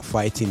looking at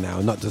fighting now,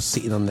 not just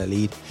sitting on the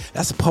lead.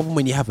 That's the problem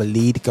when you have a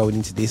lead going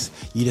into this.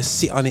 You just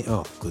sit on it.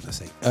 Oh goodness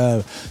sake!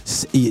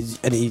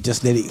 And you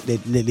just let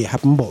it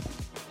happen. But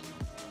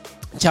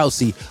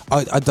Chelsea,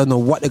 I don't know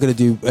what they're going to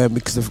do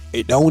because of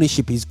the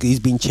ownership is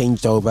being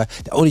changed over.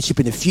 The ownership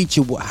in the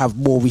future will have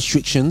more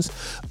restrictions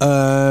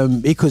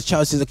because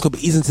Chelsea as a club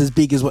isn't as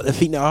big as what they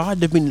think they are.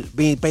 They've been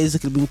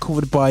basically been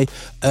covered by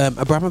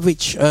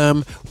Abramovich,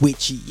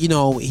 which, you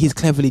know, he's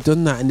cleverly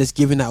done that and just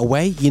giving that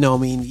away. You know what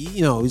I mean?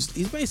 You know,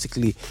 he's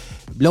basically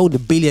loaned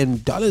 $1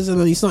 billion. I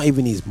mean, it's not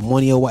even his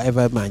money or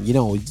whatever, man. You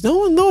know, no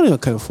one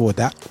can afford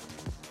that.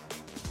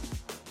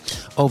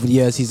 Over the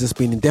years, he's just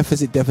been in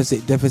deficit,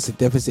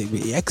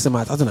 X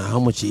amount. I don't know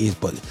how much it is,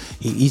 but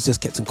he's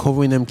just kept on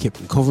covering them over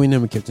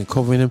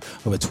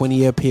a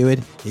 20-year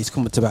period. He's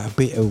come up to about a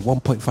bit of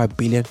 1.5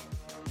 billion.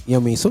 You know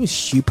what I mean? Something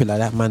stupid like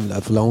that, man,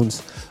 of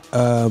loans.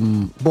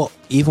 But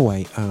either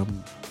way,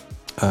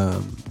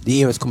 the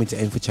era's coming to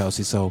end for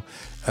Chelsea, so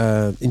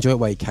enjoy it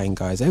while you can,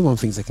 guys. Everyone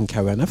thinks they can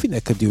carry on. I think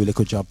they could do a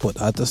little job, but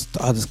I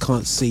just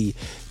can't see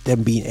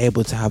them being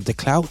able to have the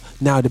clout.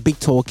 Now, the big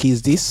talk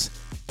is this.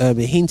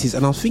 The hint is,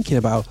 and I was thinking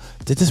about,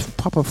 they just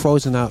proper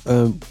frozen out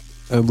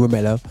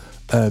Romelu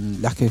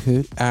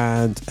Lukaku,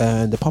 and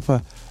the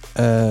proper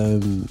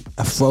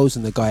have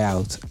frozen the guy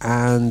out,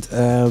 and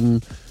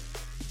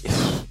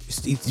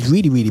it's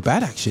really, really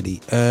bad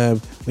actually.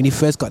 When he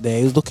first got there,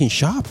 he was looking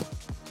sharp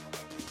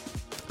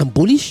and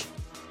bullish,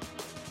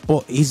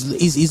 but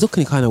he's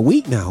looking kind of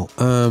weak now,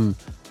 and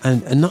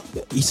not,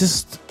 he's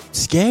just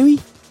scary,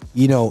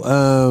 you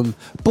know.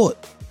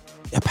 But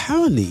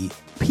apparently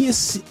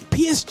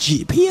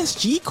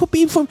PSG could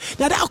be from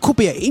now. That could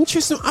be an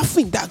interesting. I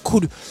think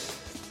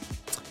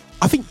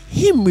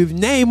him with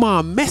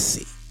Neymar and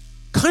Messi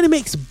kind of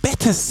makes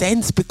better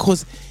sense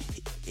because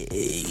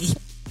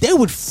they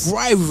would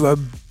thrive with a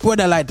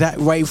brother like that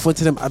right in front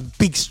of them, a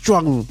big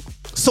strong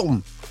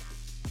something.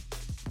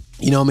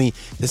 You know what I mean?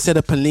 They set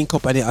up and link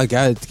up, and I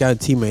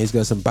guarantee man, he's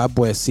got some bad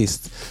boy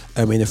assists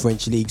in the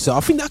French league. So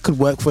I think that could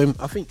work for him.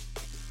 I think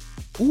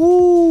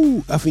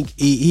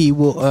he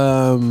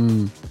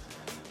will.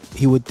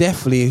 He would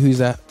definitely. Who's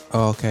that?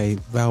 Oh, okay,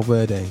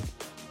 Valverde.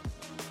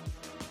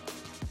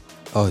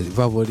 Oh,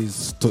 Valverde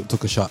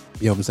took a shot.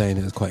 You know what I'm saying?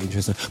 It was quite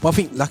interesting. But I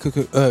think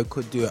Lukaku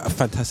could do a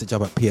fantastic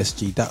job at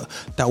PSG.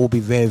 That will be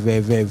very,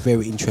 very, very,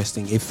 very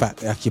interesting. If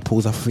that actually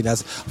pulls off, I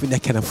think they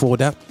can afford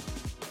that.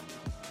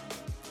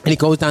 And it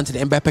goes down to the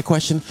Mbappe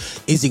question: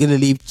 is he going to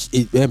leave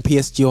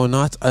PSG or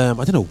not? I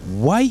don't know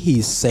why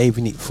he's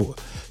saving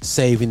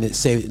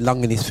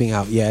longing this thing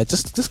out. Yeah,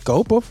 just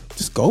go, bro.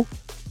 Just go.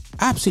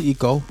 Absolutely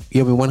go.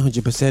 You know what I mean?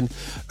 100%.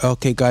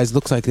 Okay, guys,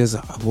 looks like there's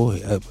you know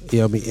what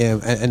I mean?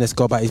 And let's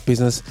go about his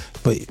business.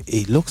 But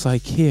it looks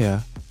like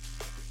here,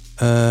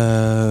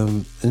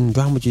 and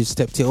Real Madrid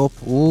stepped it up.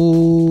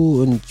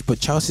 Ooh, but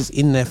Chelsea's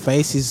in their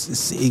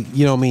faces.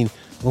 You know what I mean?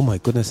 Oh my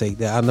goodness sake,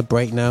 they're on the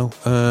break now.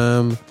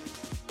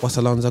 What's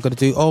Alonso got to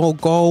do? Oh,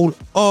 goal!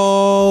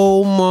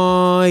 Oh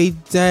my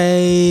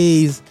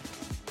days!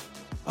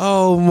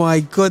 Oh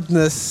my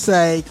goodness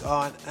sake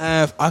on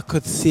earth. I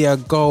could see a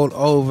goal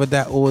over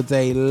that all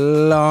day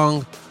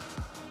long.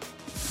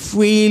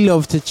 Free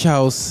love to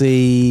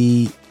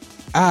Chelsea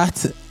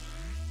at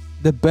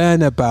the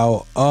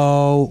Bernabeu.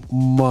 Oh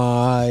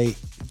my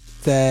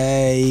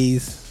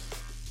days.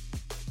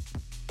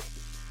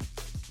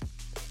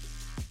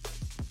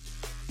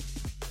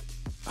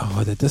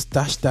 Oh, they just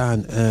dashed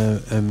down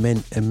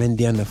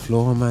Mendy on the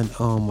floor, man.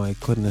 Oh my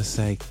goodness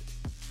sake.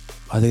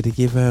 Are they to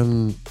give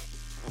ooh,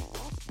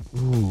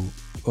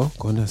 oh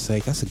goodness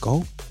sake, that's a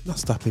goal. Not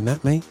stopping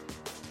that, mate.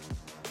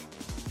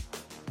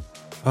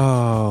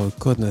 Oh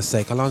goodness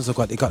sake, Alonso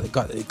got the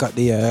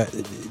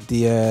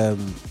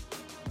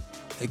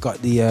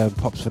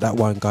pops for that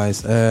one,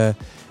 guys.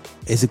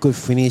 It's a good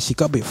finish. He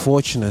got a bit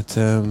fortunate.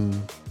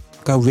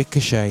 Got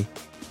ricochet,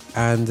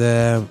 and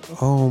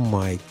oh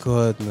my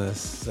goodness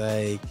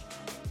sake.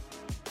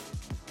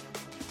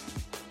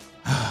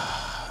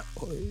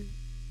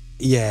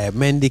 Yeah,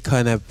 Mendy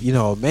kind of,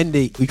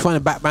 Mendy, we're trying to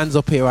back man's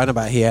up here, around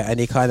about here, and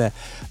he kind of,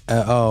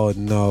 oh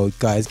no,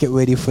 guys, get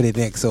ready for the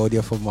next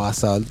audio from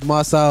Marcel.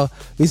 Marcel,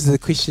 this is a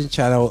Christian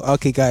channel.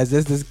 Okay, guys,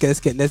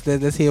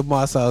 let's hear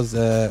Marcel's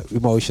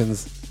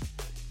emotions.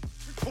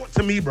 Talk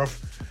to me, bro.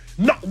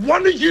 Not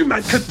one of you,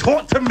 man, can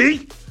talk to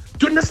me.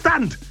 Do you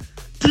understand?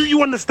 Do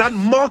you understand?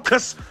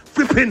 Marcus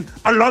flipping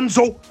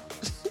Alonso.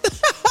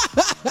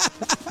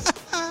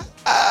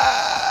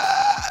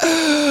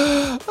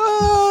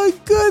 Oh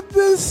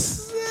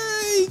goodness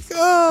sake!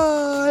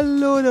 Oh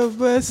Lord of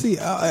mercy!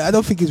 I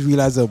don't think he's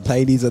realised I'm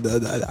playing these at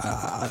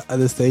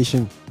the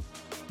station.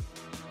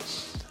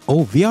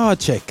 Oh, VR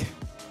check.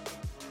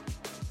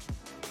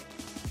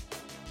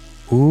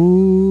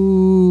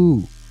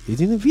 Ooh,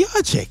 he's in a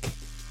VR check.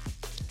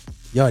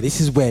 Yo, this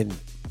is when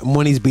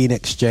money's being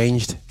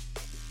exchanged.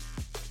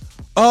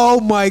 Oh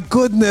my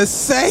goodness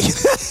sake!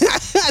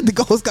 The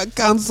goals got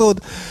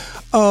cancelled.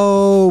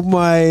 Oh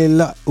my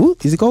lord! Ooh,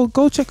 is it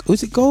goal check?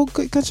 Is it goal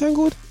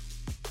cancelled?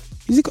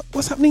 Is it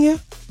what's happening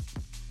here?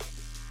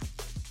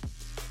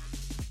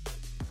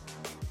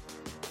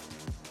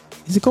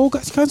 Is it goal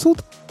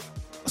cancelled?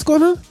 What's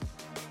going on?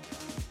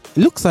 It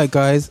looks like,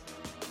 guys.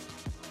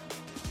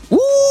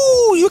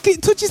 Ooh, you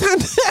can touch his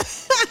hand.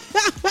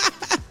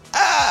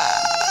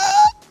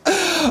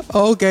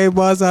 Okay,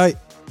 Marzai.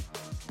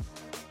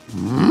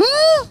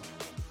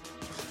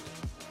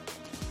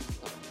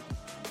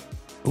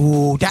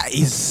 Ooh, that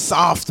is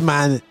soft,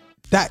 man.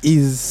 That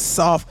is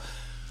soft.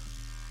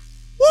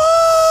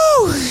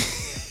 Woo!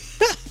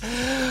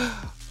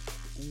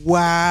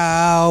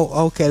 Wow.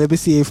 Okay, let me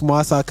see if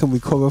Marcel can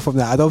recover from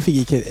that. I don't think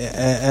he can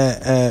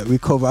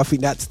recover. I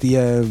think that's the.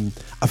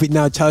 I think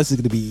now Chelsea's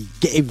going to be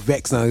getting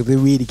vexed now. They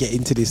really get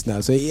into this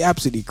now. So it's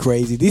absolutely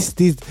crazy. This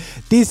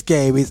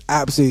game is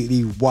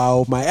absolutely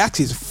wild, man.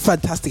 Actually, it's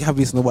fantastic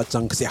having this on the watch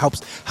on because it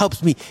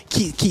helps me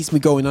keeps me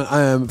going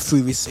on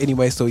through this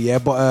anyway. So yeah,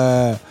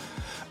 but.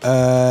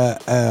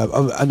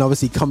 And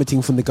obviously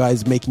commenting from the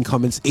guys making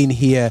comments in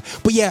here,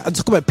 but yeah, I'm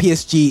talking about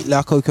PSG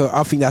Lakoko.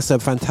 I think that's a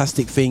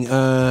fantastic thing.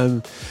 I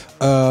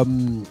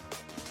think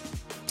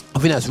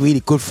that's really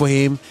good for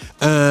him.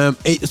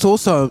 It's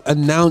also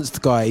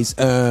announced, guys.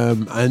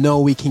 I know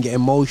we can get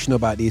emotional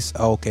about this.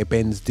 Okay,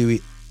 Ben's do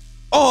it.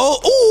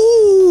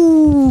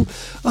 Oh,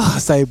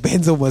 sorry,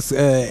 Ben's almost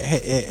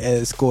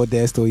scored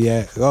there still.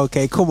 Yeah.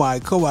 Okay, come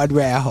on,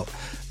 Real.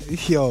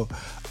 Yo.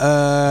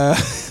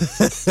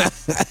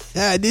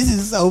 This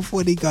is so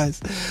funny, guys.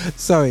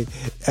 Sorry.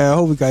 I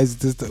hope you guys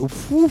just trust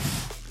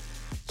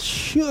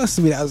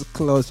me, that was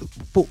close.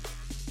 But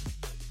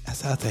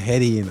that's out of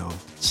heady,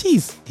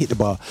 Jeez, hit the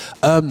bar.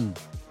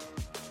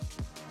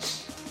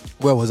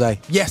 Where was I?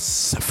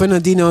 Yes,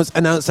 Fernandinho's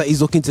announced that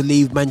he's looking to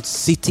leave Man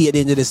City at the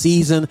end of the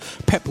season.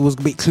 Pep was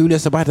a bit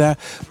clueless about that,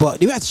 but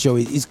the actual show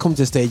he's come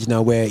to a stage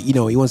now where he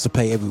wants to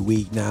play every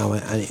week now,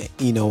 and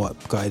you know what,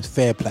 guys,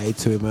 fair play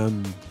to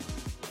him.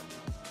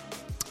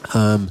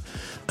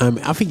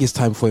 I think it's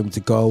time for him to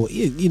go.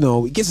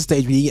 It gets a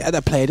stage where you get at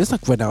that player, just like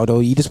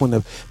Ronaldo, you just want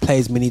to play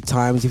as many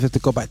times. You have to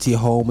go back to your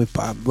home. If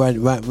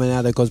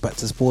Ronaldo goes back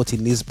to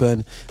Sporting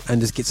Lisbon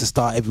and just gets a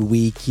start every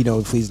week,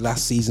 for his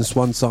last season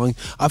swan song,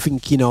 I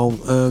think,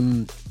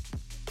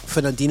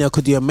 Fernandinho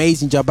could do an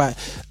amazing job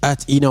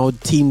at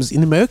teams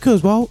in America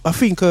as well. I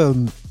think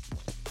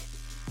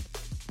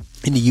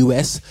in the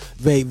US,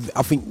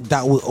 I think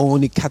that will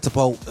only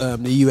catapult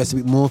the US a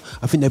bit more.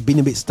 I think they've been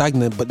a bit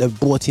stagnant, but they've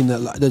brought in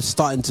they're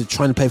starting to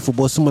try and play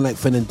football. Someone like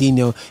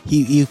Fernandinho,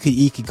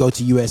 he could go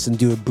to US and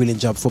do a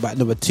brilliant job for about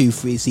another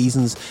 2-3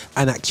 seasons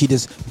and actually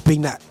just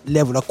bring that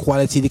level of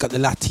quality. They got the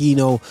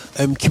Latino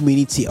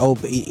community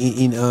over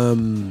in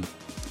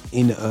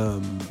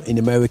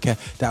America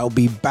that will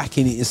be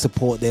backing it in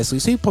support there, so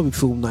he'll probably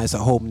feel nice at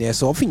home there.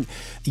 So I think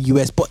the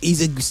US, but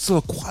he's still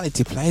a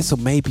quality player, so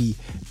maybe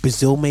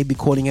Brazil may be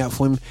calling out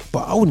for him,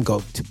 but I wouldn't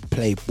go to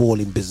play ball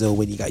in Brazil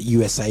when you got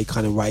USA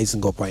kind of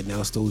rising up right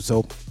now still.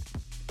 So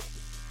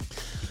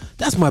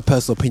that's my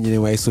personal opinion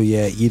anyway. So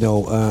yeah,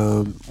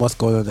 what's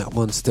going on that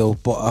one still.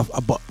 But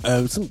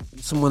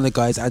some of the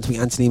guys,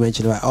 Anthony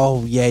mentioned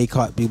about, he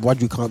can't be,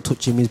 Rodri can't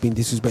touch him, he's been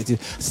disrespected.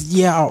 So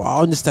yeah,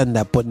 I understand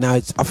that, but now I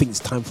think it's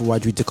time for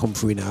Rodri to come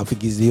through now. I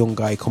think he's the young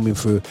guy coming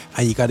through,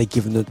 and you got to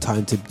give him the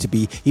time to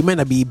be. He may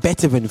not be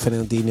better than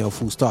Fernandinho,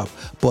 full stop,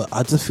 but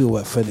I just feel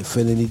that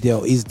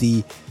Fernandinho is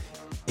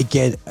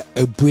again,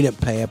 a brilliant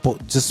player,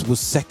 but just was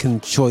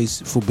second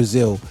choice for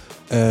Brazil.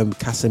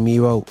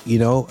 Casemiro,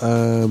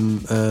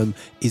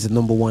 is the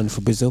number one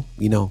for Brazil.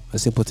 A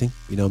simple thing.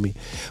 You know what I mean?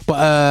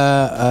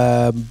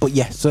 But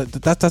yeah. So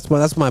that's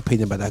my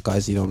opinion about that,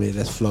 guys. You know what I mean?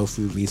 Let's flow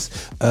through these.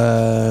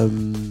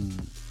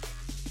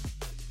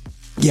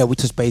 Yeah, we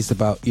just based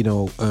about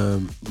Roy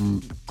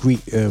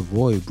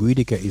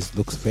Rudiger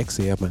looks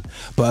vexy, yeah, man.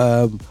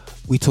 But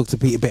we talked a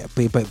bit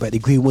about the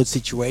Greenwood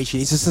situation.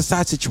 It's just a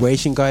sad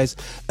situation, guys.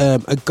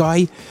 A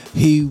guy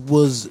who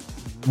was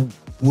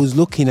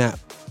looking at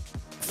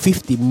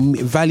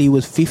value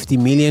was 50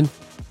 million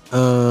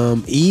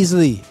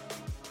easily.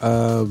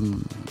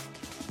 Bravo,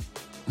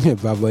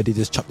 they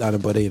just chopped down a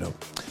body,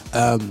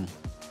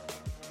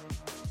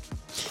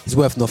 it's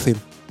worth nothing.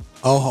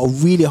 I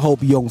really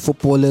hope young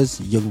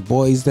footballers, young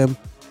boys, them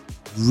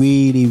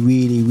really,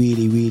 really,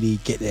 really, really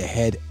get their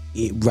head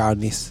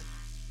around this.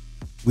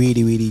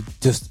 Really, really,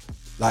 just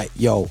like,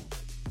 this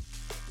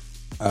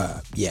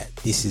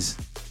is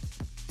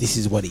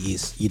what it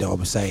is. You know what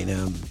I'm saying?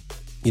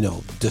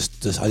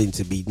 Just I need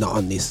to be not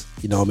on this.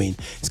 You know what I mean?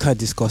 It's kind of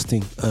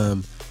disgusting.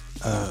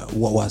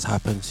 What has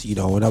happened,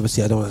 and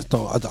obviously I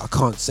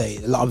can't say,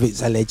 a lot of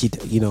it's alleged,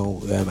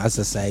 as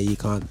I say, you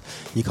can't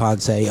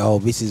say, oh,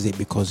 this is it,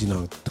 because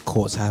the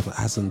courts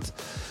hasn't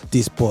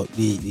this, but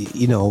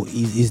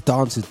his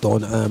dance is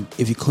done.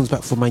 If he comes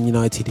back for Man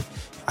United,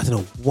 I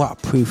don't know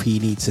what proof he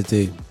needs to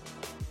do.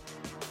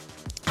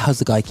 How's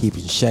the guy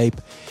keeping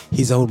shape,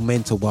 his own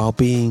mental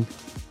well-being?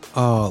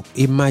 Oh,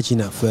 imagine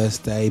that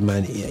first day,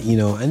 man.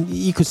 And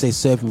you could say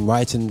serve him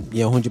right and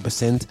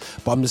 100%.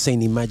 But I'm just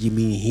saying, imagine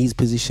being in his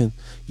position,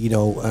 and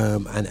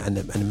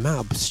the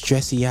amount of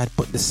stress he had.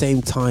 But at the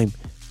same time,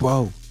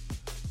 bro,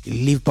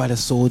 you live by the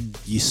sword,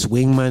 you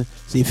swing, man.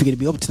 So if you're gonna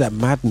be up to that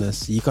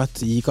madness, you got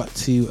to you got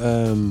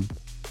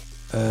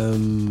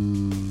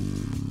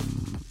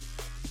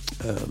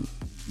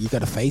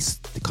to face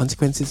the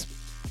consequences.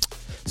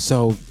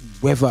 So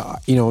whether,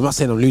 I'm not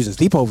saying I'm losing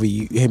sleep over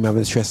him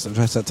having stress at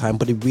that time,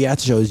 but the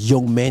reality show is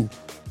young men,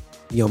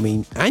 you know what I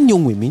mean, and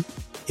young women,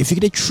 if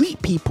you're going to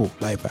treat people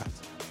like that,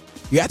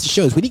 you have to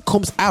show us when he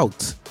comes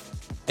out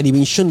and he's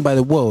been shunned by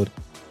the world,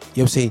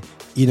 you know what I'm saying,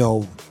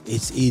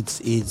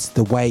 it's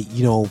the way,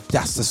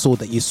 that's the sword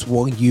that you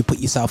swung, you put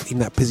yourself in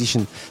that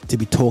position to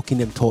be talking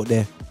them talk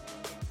there.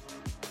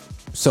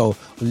 So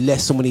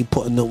unless somebody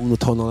put a note on the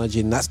terminology,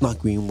 and that's not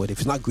Greenwood. If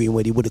it's not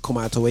Greenwood, he would have come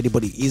out already,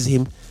 but it is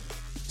him.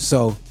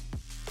 So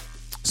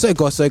it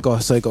goes,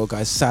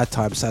 guys. Sad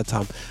time.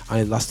 And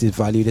it lost his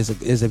value.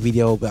 There's a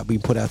video that we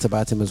put out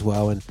about him as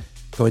well, and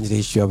go into the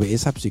history of it.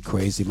 It's absolutely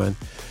crazy, man.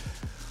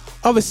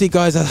 Obviously,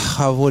 guys, I've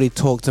already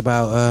talked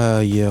about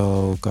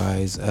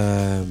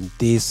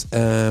this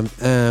a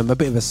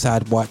bit of a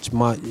sad watch.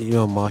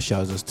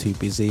 Martial's just too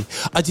busy.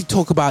 I did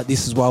talk about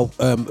this as well.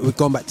 We're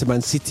going back to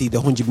Man City. The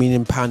 £100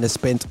 million they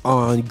spent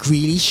on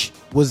Grealish,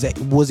 was it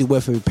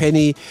worth every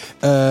penny?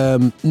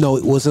 No,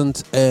 it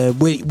wasn't.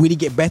 Will he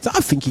get better?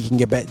 I think he can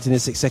get better in the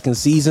second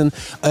season.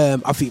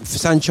 I think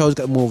Sancho's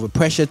got more of a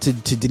pressure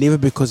to deliver,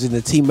 because in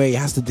the team where he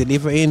has to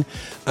deliver in.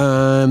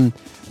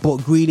 But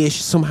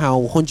Grealish, somehow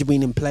 100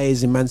 million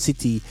players in Man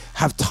City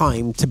have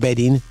time to bed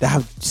in. They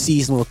have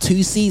season or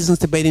 2 seasons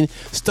to bed in.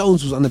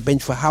 Stones was on the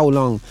bench for how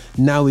long?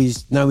 Now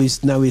he's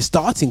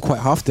starting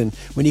quite often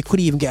when he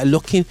couldn't even get a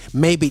look in.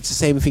 Maybe it's the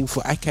same thing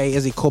for Ake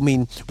as he come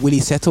in. Will he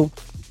settle?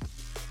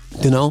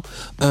 Don't know.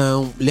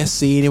 Let's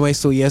see anyway.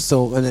 So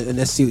and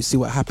let's see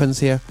what happens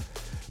here.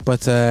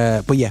 But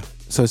yeah.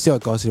 So see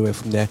what goes away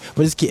from there.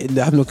 But let's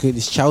have a look at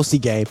this Chelsea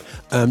game.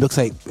 Looks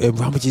like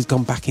Ramage has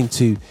gone back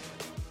into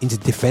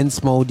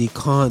defense mode. You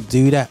can't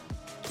do that.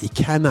 You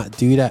cannot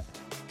do that.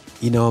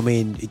 You know what I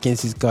mean?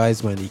 Against these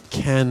guys, man, you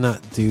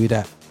cannot do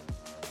that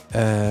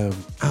at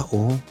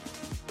all.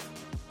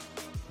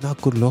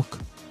 Not good luck.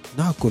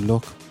 You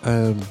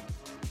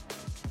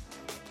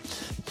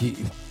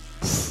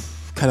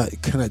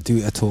cannot do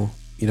it at all.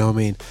 You know what I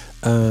mean?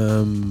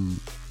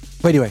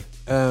 But anyway,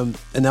 and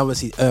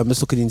obviously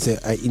just looking into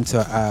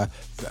our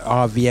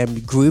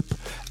RVM group,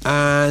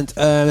 and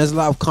there's a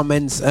lot of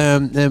comments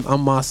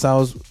on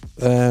Marcel's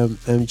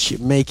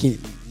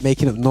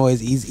making up noise.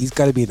 He's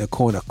got to be in the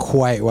corner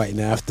quiet right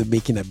now after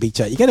making that big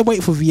chat. You gotta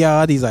wait for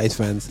VR, these Ice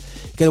fans.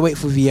 You gotta wait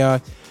for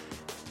VR.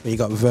 When you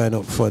got Vern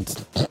up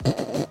front,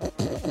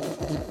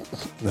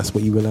 that's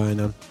what you're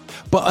relying on.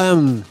 But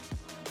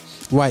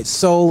right,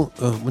 so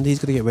when he's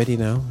gonna get ready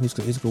now, he's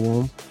gonna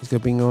warm. He's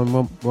gonna bring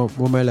on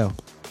Romelu,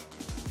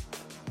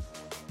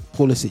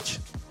 Pulisic.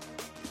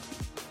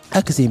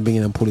 I can see him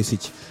bringing on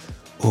Pulisic.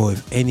 Or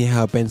if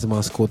anyhow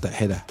Benzema scored that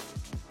header.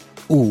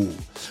 Ooh.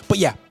 But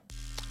yeah,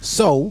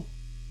 so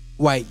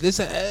right,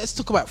 let's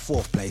talk about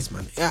 4th place,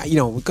 man.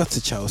 We got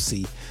to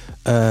Chelsea,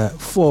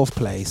 4th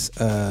place.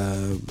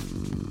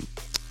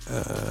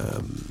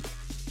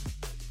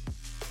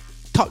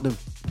 Tottenham.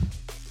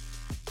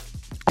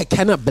 I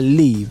cannot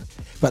believe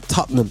that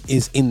Tottenham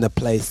is in the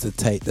place to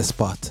take the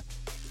spot.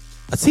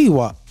 I tell you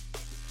what,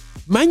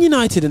 Man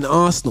United and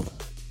Arsenal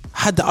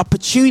had the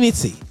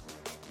opportunity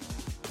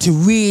to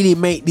really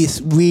make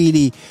this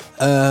really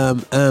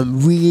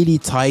really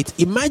tight.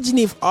 Imagine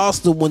if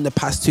Arsenal won the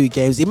past 2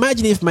 games.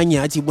 Imagine if Man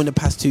United won the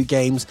past 2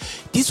 games.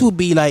 This would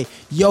be like,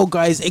 yo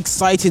guys,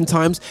 exciting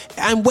times.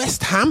 And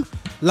West Ham,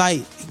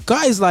 like,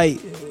 guys,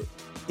 like,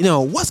 you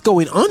know, what's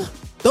going on?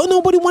 Don't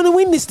nobody want to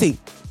win this thing.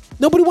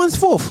 Nobody wants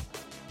 4th.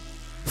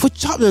 For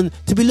Tottenham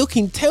to be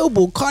looking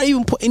terrible, can't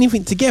even put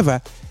anything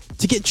together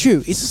to get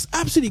through. It's just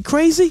absolutely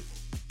crazy.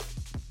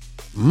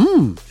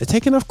 They're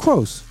taking off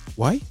Kroos.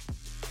 Why?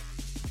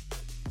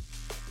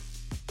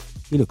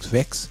 He looks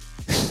vexed.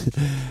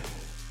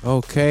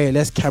 Okay,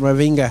 let's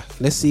Camavinga.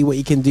 Let's see what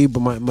he can do,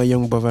 but my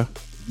young brother.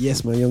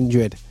 Yes, my young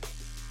dread.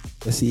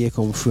 Let's see he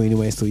come through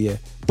anyway, still, yeah.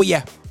 But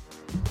yeah.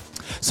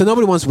 So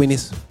nobody wants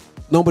winners.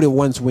 Nobody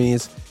wants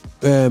winners.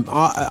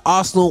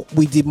 Arsenal,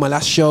 we did my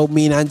last show.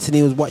 Me and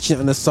Anthony was watching it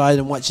on the side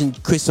and watching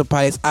Crystal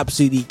Palace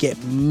absolutely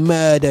get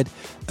murdered.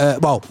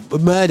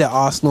 Murder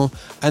Arsenal.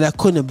 And I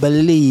couldn't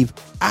believe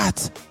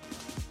at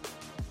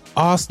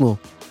Arsenal,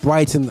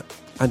 Brighton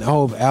and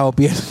Hove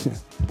Albion.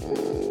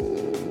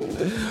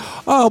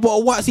 Oh,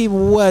 but what's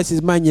even worse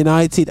is Man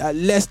United at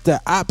Leicester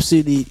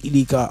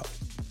absolutely got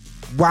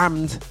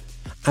whammed.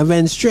 And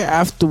then straight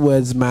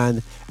afterwards,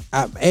 man,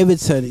 at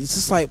Everton, it's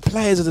just like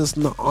players are just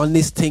not on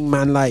this thing,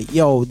 man. Like,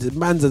 yo, the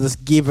mans are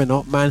just giving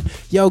up, man.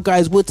 Yo,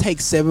 guys, we'll take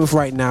 7th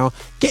right now.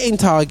 Getting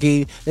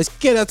targeted. Let's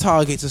get a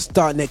target to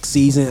start next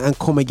season and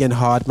come again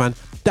hard, man.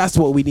 That's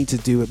what we need to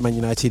do at Man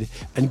United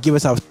and give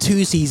ourselves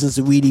 2 seasons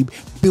to really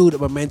build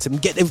up momentum,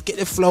 get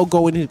the flow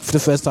going for the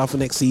first half of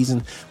next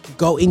season,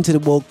 go into the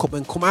World Cup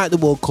and come out of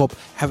the World Cup,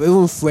 have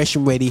everyone fresh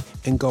and ready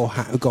and go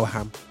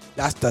ham.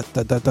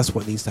 That's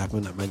what needs to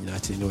happen at Man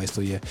United anyway. So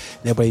yeah,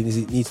 everybody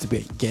needs to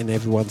be getting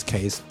everyone's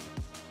case.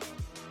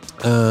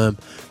 And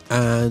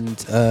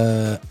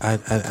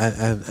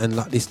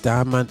lock this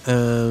down, man.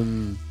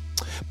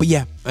 But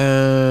yeah,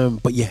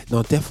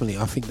 no, definitely.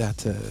 I think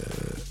that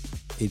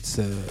it's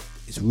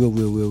real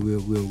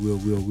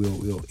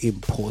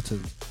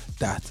important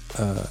that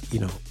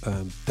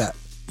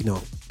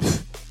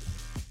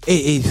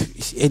in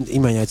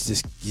Man United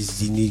just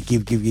you need to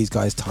give these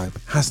guys time.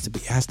 It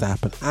has to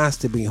happen. Has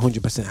to be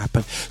 100%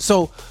 happen.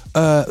 So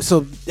the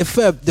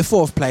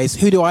 4th place,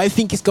 who do I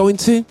think is going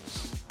to?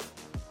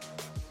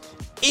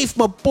 If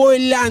my boy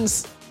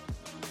Lance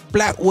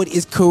Blackwood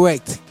is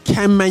correct,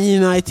 can Man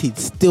United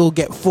still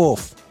get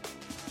 4th?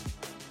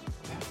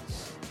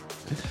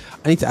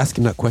 I need to ask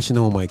him that question.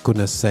 Oh my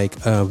goodness sake.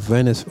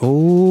 Venice.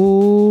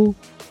 Oh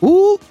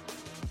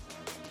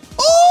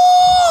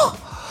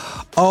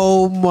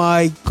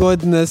my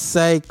goodness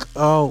sake.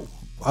 Oh,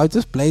 I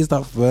just blazed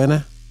off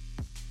Werner.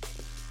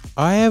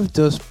 I have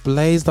just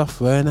blazed off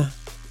Werner.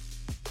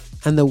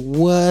 And the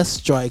worst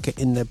striker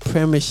in the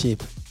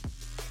Premiership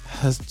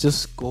has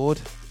just scored.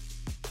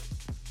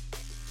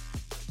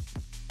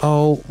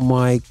 Oh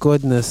my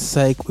goodness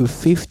sake. With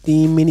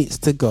 15 minutes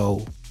to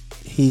go,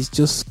 he's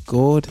just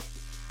scored.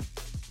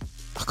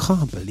 I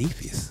can't believe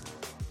this.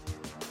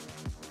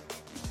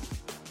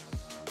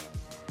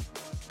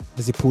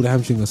 Has he pulled a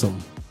hamstring or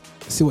something?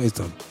 Let's see what he's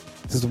done.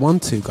 This is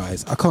 1-2,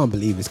 guys. I can't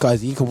believe this,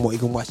 guys. You can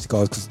watch the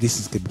goals because this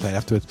is going to be played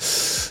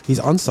afterwards. He's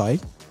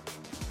onside.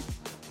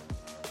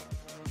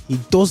 He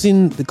does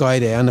in the guy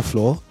there on the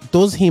floor.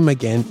 Does him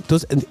again.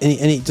 And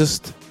it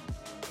just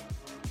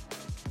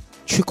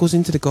trickles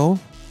into the goal.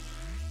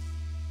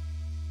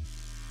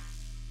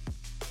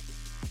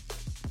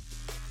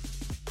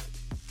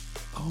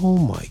 Oh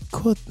my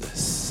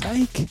goodness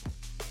sake.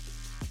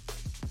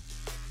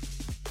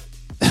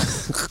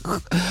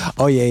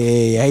 Oh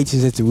yeah. I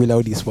just had to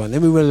reload this one.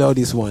 Let me reload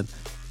this one.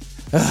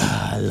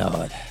 Ah,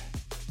 Lord.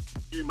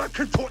 You man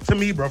can talk to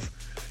me, bruv.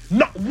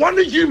 Not one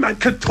of you man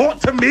can talk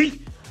to me.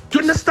 Do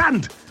you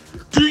understand?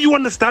 Do you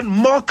understand?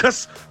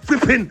 Marcus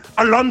flipping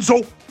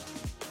Alonso.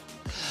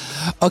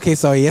 Okay,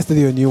 sorry, he has to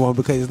do a new one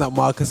because it's not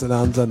Marcus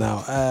Alonso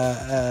now.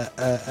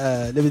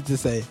 Let me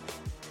just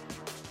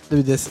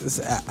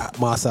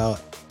Marcel.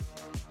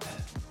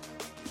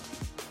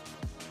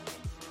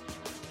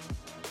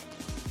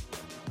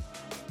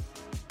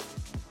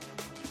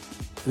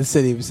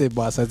 Instead of saying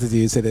Marcel to do,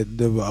 you said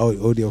the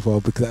audio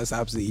file because that's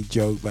absolutely a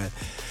joke, man.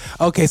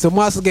 Okay, so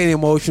Marcel's getting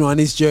emotional on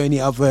his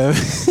journey of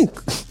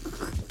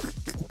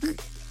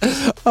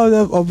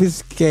of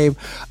this game.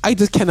 I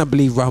just cannot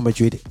believe Real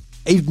Madrid.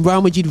 If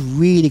Real Madrid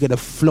really gonna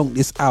flunk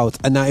this out,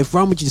 and now if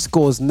Real Madrid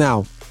scores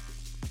now,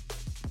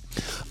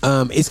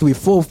 it's gonna be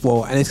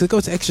 4-4, and it's gonna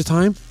go to extra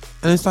time,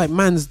 and it's like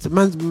man's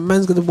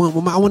gonna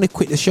want. I want to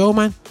quit the show,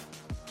 man.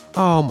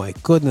 Oh my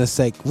goodness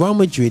sake, Real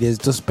Madrid is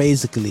just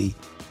basically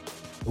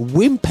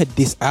whimpered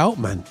this out,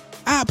 man.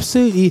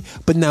 Absolutely.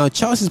 But now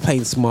Chelsea's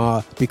playing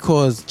smart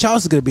because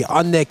Chelsea's going to be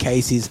on their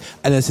cases,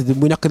 and I said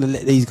we're not going to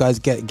let these guys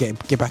get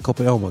back up.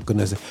 And oh my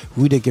goodness,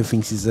 Rudiger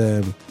thinks he's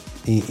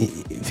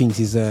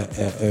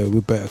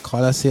Roberto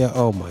Carlos here.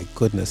 Oh my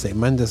goodness,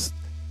 man's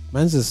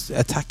just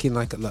attacking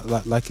like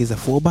he's a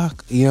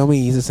fullback. You know what I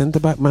mean? He's a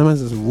centre back.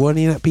 Man's just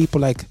running at people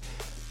like,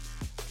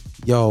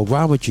 yo,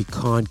 Real Madrid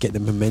can't get the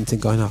momentum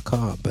going. I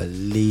can't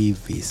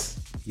believe this.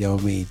 You know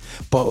what I mean?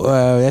 But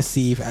let's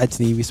see if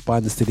Anthony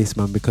responds to this,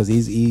 man, because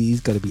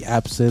he's going to be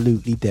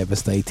absolutely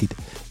devastated.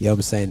 You know what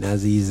I'm saying?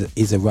 As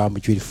he's a Real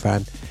Madrid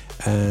fan.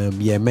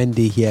 Yeah,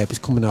 Mendy, yeah, he's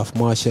coming off.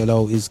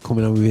 Marcelo is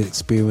coming on with his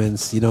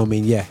experience. You know what I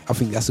mean? Yeah, I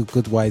think that's a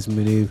good, wise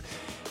move.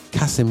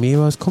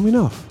 Casemiro's coming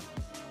off.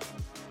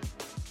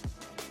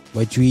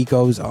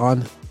 Rodrigo's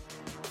on.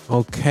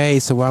 Okay,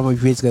 so Real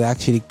Madrid's going to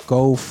actually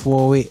go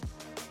for it.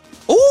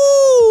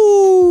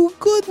 Oh,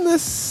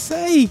 goodness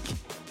sake.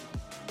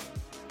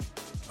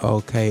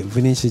 Okay,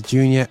 Vinicius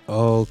Jr.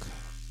 Okay.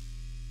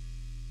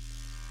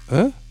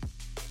 Huh?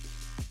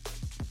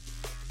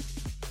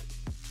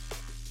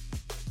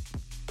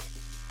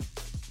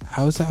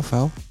 How's that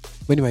foul?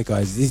 But anyway,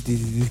 guys, this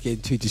is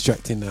getting too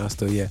distracting now.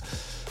 Still, yeah.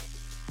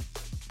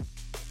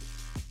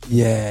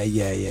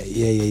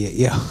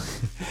 Yeah.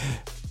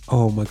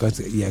 Oh my God,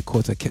 yeah.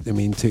 Quarter kept them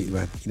into it,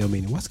 man. You know what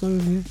I mean? What's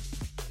going on here?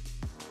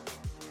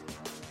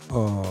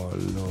 Oh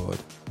Lord.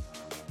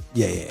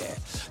 Yeah.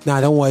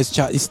 Nah, don't worry, it's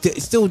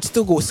still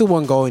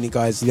one goal in it,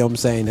 guys. You know what I'm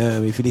saying?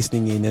 If you're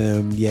listening in,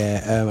 I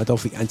don't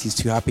think Anti's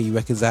too happy. He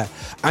reckons that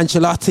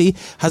Ancelotti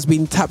has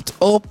been tapped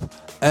up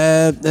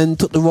and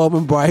took the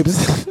Roman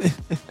bribes.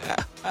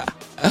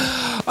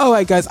 All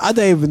right, guys, I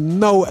don't even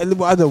know. I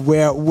don't know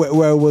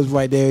where it was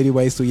right there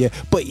anyway. So yeah,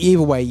 but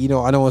either way, you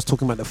know, I know I was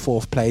talking about the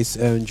fourth place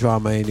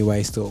drama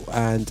anyway. Still,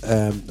 and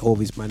all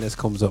these madness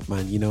comes up,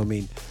 man. You know what I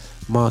mean?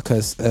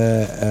 Marcus,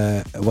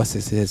 what's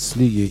it says?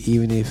 Salute you,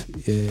 even if.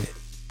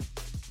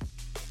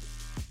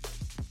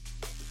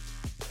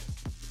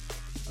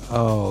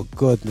 Oh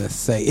goodness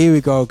sake! Here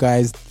we go,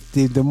 guys.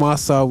 The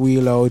Marcel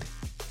reload.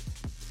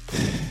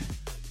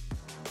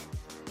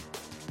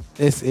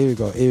 Here we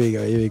go.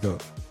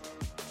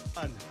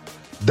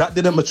 That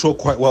didn't mature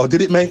quite well,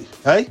 did it, mate?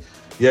 Hey?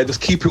 Yeah,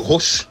 just keep it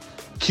hush.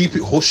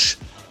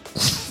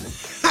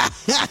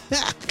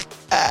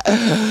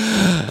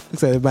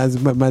 So the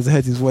man's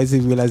heard his voice.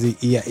 He realized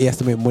he has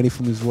to make money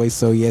from his voice,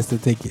 so he has to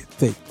take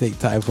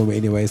time from it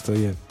anyway. So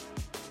yeah,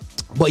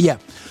 but yeah,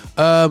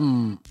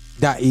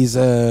 that is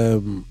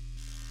oh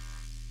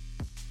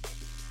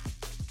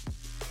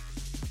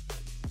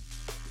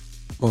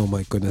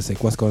my goodness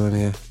sake, what's going on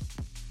here?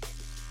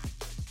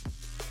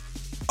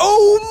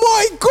 Oh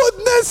my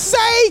goodness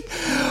sake!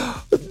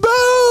 Boom!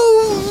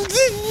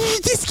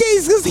 This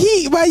game's just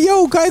heat, man.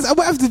 Yo, guys, I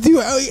might have to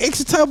do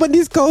extra time on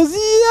this goes.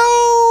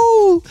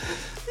 Yo!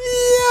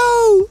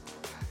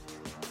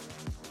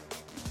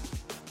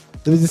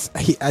 Let me just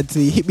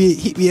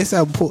hit me a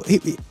sample.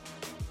 Hit me.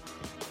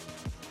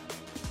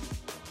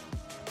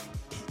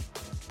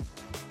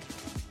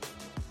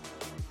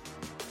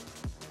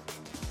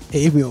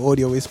 Hit me an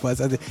audio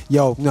response.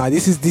 Yo, nah,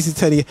 this is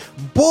turning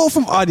ball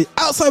from Ardy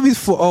outside of his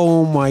foot.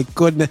 Oh my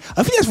goodness.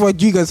 I think that's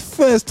Rodrigo's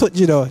first touch,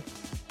 you know.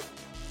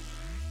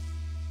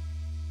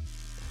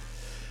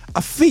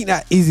 I think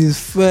that is his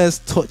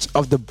first touch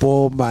of the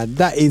ball, man.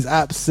 That is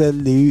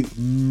absolute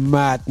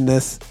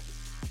madness.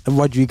 And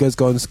Rodrigo's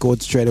gone and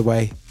scored straight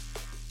away.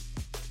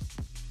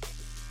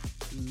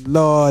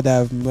 Lord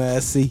have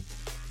mercy.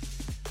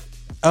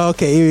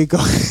 Okay, here we go.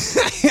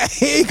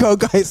 Here you go,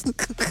 guys.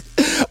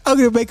 I'm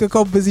gonna make a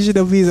composition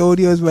of these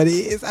audios, man.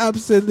 It's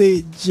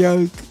absolute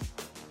joke.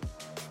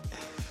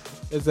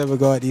 Let's have a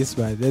go at this,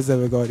 man.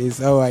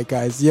 Alright,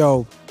 guys.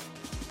 Yo.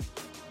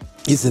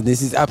 Listen,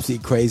 this is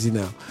absolutely crazy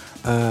now.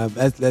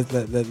 Let's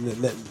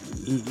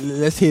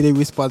hear the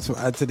response from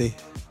Anthony.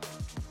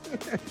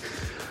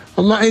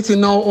 I'm not hitting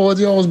no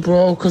audios,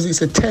 bro, because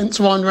it's a tense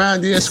one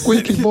round here.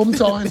 Squeaky bum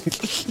time.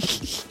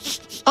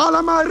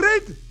 Hala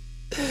Madrid.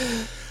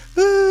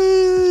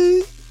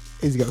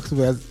 He's got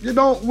you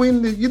don't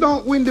win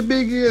the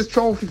Big Ears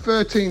trophy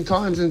 13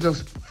 times and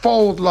just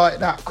fold like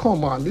that.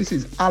 Come on, this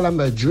is Hala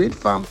Madrid,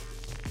 fam.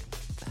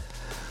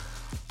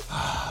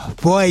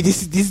 Boy,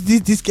 this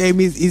game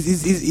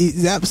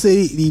is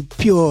absolutely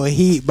pure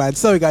heat, man.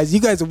 Sorry, guys,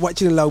 you guys are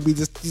watching along. We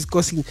just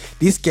discussing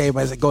this game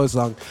as it goes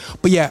along.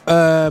 But yeah,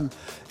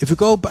 if we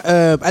go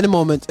at the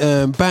moment,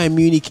 Bayern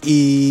Munich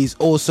is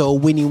also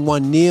winning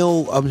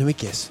 1-0. Let me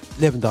guess,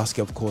 Lewandowski,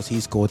 of course, he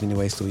scored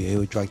anyway. So yeah,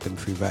 he'll drag them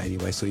through that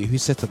anyway. So who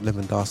set up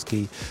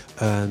Lewandowski?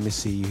 Let me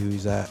see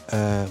who's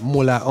that.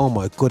 Muller. Oh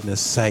my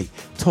goodness sake!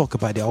 Talk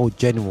about the old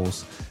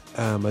generals.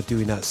 Are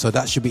doing that, so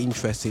that should be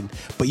interesting.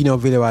 But you know,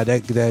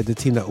 Villarreal, they're the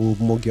team that will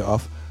mug you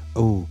off.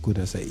 Oh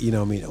goodness, you know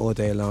what I mean, all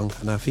day long.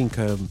 And I think,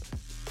 yeah,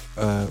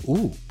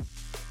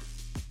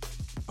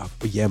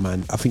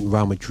 man, I think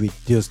Real Madrid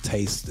does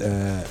taste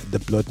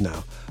the blood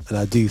now, and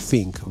I do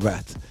think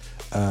that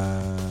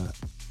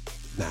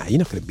you're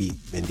not going to beat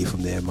Mendy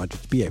from there,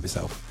 Madrid. Behave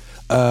yourself.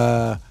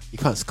 You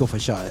can't scuff a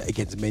shot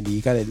against Mendy.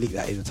 You got to lick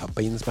that in the top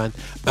bins, man.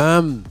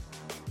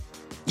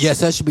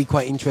 Yes, that should be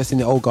quite interesting.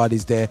 The old guard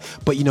is there,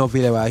 but you know,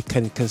 Villarreal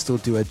can still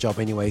do a job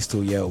anyway.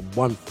 Still, yeah,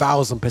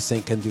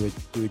 1000% can do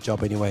a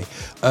job anyway.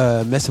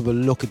 Let's have a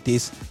look at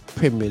this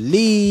Premier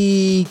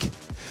League.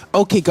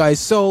 Okay,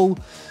 guys. So,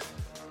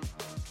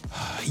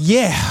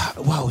 yeah,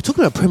 wow. We're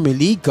talking about Premier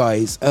League,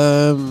 guys.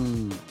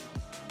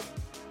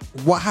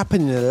 What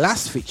happened in the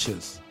last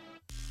fixtures?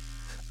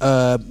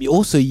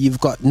 Also, you've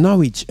got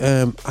Norwich,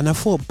 and I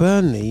thought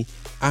Burnley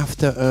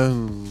after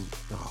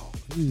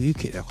who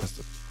kicked that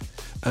across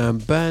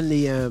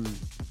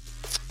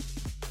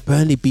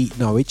Burnley beat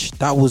Norwich.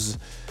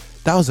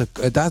 That's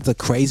a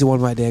crazy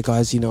one right there,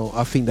 guys.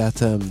 I think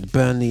that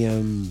Burnley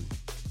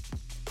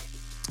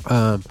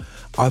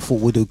I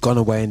thought would have gone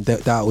away and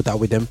that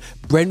with them.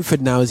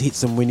 Brentford now has hit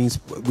some winning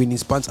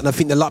spots, and I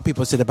think a lot of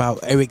people said about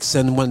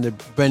Ericsson. One of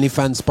the Burnley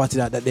fans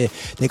spotted out that I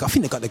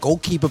think they got the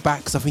goalkeeper back,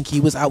 because I think he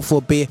was out for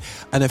a bit,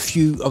 and a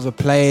few other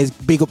players.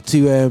 Big up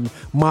to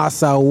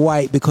Marcel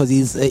White, because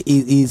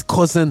his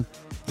cousin,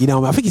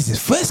 I think it's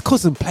his first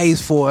cousin,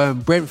 plays for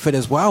Brentford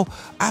as well.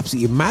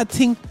 Absolutely mad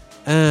thing.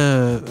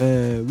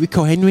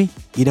 Rico Henry,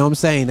 you know what I'm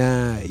saying?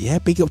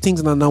 Big up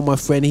things. And I know my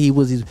friend, he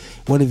was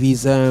one of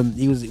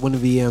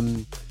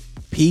the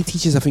PE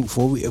teachers, I think,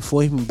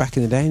 for him back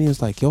in the day, and he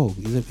was like, yo,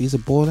 he's a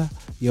baller.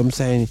 You know what I'm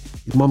saying?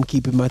 His mum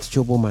keep him out of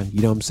trouble, man.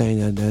 You know what I'm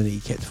saying? And he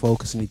kept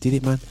focused and he did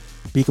it, man.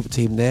 Big up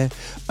team there.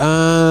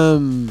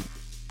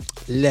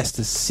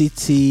 Leicester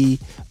City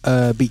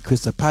beat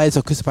Crystal Palace.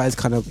 So Crystal Palace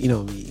kind of,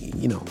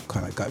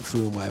 kind of got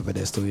through and whatever.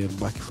 They're still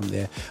back from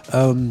there.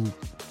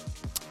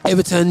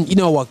 Everton, you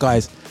know what,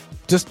 guys?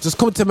 Just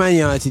come to Man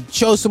United,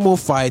 show some more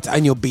fight,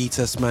 and you'll beat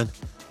us, man.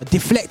 A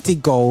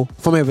deflected goal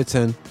from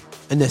Everton,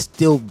 and they're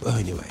still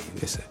anyway.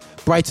 Listen,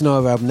 Brighton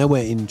are they were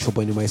in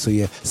trouble anyway. So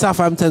yeah,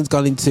 Southampton's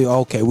gone into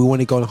we want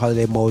to go on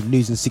holiday mode,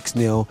 losing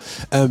 6-0.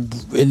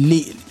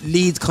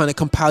 Leeds kind of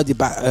compounded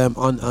back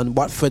on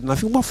Watford, and I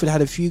think Watford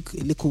had a few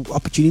little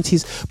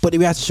opportunities, but the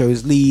reality show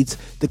is Leeds,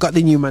 they got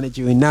the new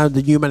manager, and now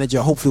the new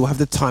manager hopefully will have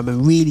the time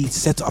and really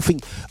settle. I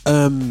think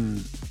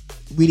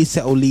really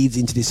settle Leeds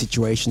into this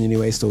situation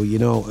anyway. So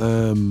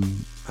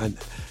and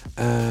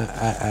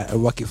a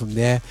rocket from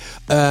there,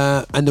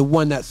 and the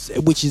one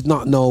which is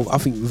not I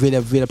think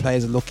Villa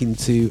players are looking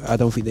to. I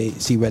don't think they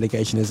see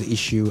relegation as an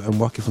issue, and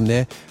rocket from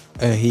there.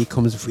 Here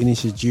comes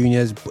Vinicius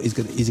Juniors. Is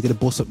he gonna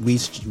bust up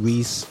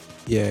Reece?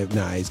 Yeah,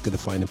 he's gonna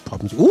find the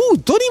problems. Ooh,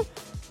 done him.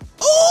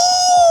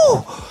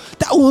 Ooh,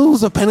 that one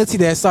was a penalty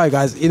there. Sorry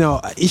guys,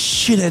 he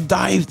should have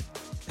dived.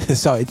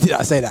 Sorry, did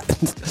I say that?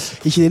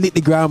 He should have lit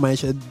the ground, man. He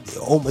should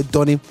have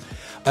done him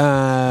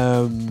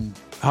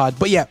hard.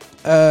 But yeah,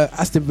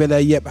 Aston Villa,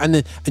 yep.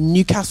 And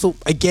Newcastle,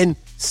 again,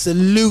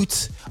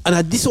 salute. And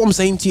this is what I'm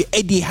saying to you,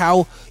 Eddie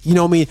Howe, you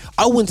know what I mean?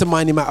 I wouldn't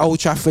mind him at Old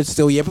Trafford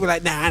still, yeah. People are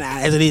like, nah,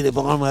 there's only the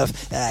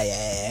Bournemouth.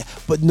 Yeah.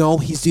 But no,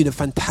 he's doing a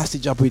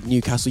fantastic job with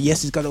Newcastle.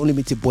 Yes, he's got an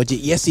unlimited budget.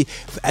 Yes,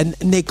 and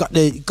they got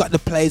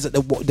the players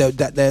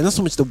that they're not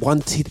so much they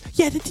wanted.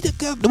 Yeah,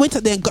 they went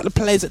out there and got the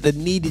players that they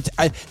needed.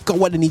 Got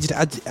what they needed to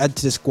add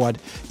to the squad.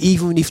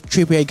 Even if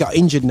Trippier got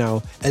injured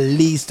now, at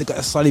least they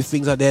got solid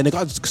things out there, and they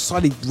got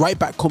solid right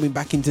back coming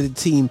back into the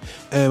team.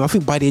 I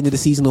think by the end of the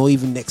season or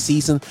even next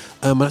season.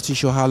 I'm not too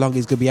sure how long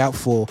he's going to be out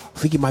for. I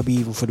think it might be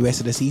even for the rest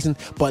of the season,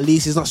 but at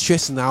least he's not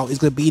stressing out. He's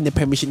going to be in the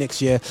Premiership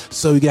next year,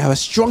 so we're going to have a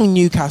strong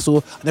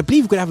Newcastle, and I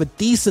believe we're going to have a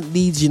decent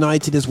Leeds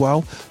United as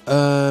well,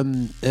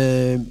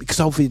 because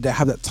hopefully they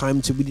have that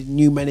time to be the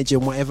new manager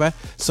and whatever.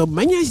 So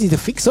Man United need to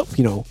fix up,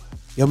 you know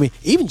what I mean?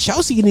 Even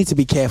Chelsea, you need to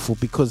be careful,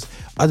 because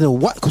I don't know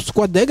what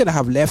squad they're going to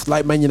have left.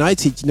 Like Man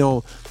United,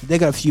 they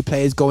got a few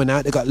players going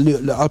out. They got a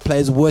lot of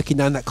players working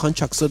down that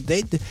contract, so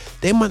they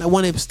might not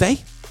want to stay.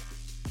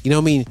 You know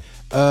what I mean?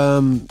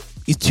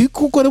 Is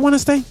Tuchel going to want to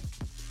stay?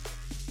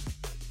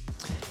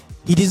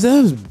 He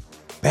deserves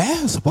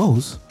better, I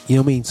suppose. You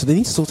know what I mean? So they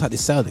need to sort out the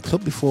sale of the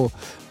club before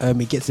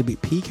it gets a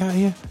bit peak out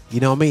here. You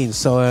know what I mean?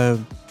 So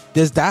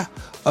there's that.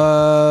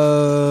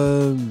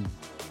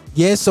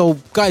 Yeah, so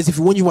guys, if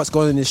you're wondering what's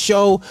going on in the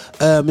show,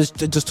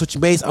 just touching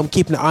base. I'm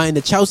keeping an eye on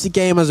the Chelsea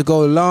game as I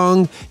go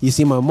along. You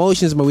see my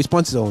emotions, my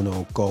responses. Oh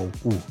no, go.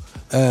 Ooh.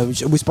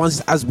 Responses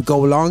as we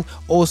go along.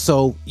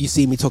 Also, you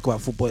see me talk about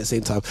football at the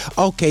same time.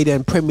 Okay,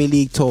 then Premier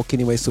League talk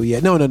anyway. So yeah,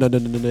 no.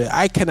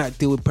 I cannot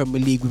deal with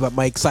Premier League without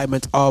my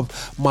excitement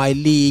of my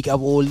league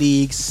of all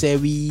leagues,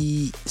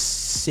 Serie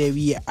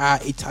A,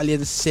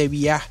 Italian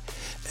Serie A.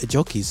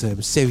 Joke is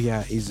Serie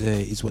A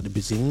is what the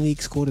Brazilian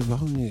league's called as well.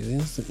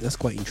 That's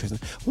quite interesting.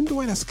 I wonder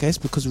why that's the case,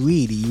 because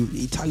really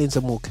Italians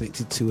are more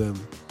connected to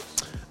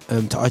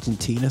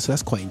Argentina, so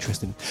that's quite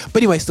interesting.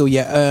 But anyway, still,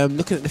 yeah,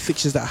 looking at the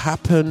fixtures that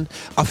happen,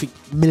 I think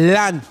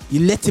Milan,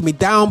 you're letting me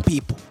down,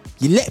 people.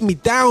 You let me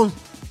down.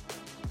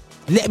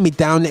 Let me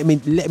down.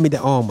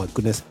 Oh my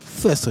goodness.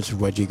 First touch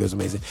of Rodrigo's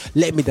amazing.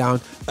 Let me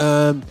down.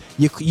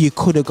 You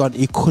could have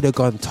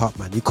gone top,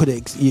 man. You could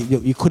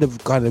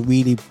have gone a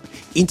really.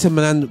 Inter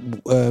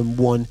Milan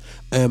won.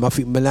 I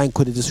think Milan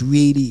could have just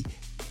really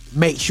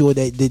make sure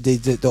they're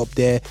up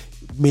there.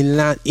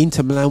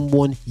 Inter Milan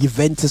won.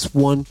 Juventus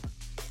won.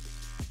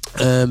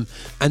 And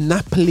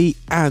Napoli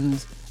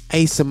and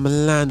AC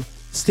Milan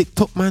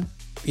slipped up, man.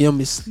 You know what I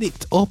mean?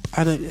 Slipped up,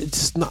 and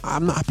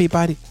I'm not happy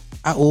about it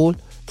at all.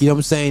 You know what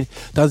I'm saying?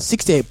 Done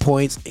 68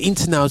 points.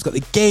 Inter now has got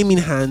the game in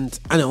hand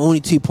and are only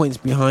 2 points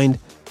behind.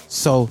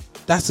 So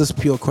that's just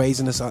pure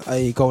craziness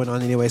going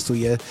on anyway. So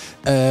yeah,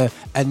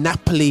 and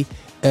Napoli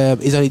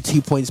is only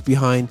 2 points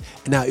behind.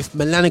 And now if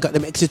Milan had got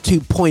them extra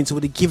 2 points, it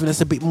would have given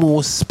us a bit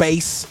more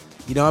space.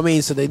 You know what I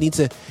mean? So they need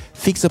to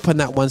fix up on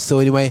that one still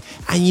anyway.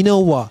 And you know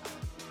what?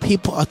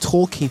 People are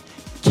talking.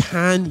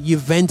 Can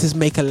Juventus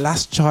make a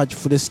last charge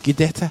for the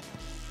Scudetto?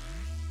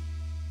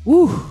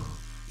 Woo.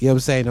 You know what I'm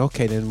saying?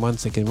 Okay, then 1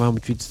 second. Real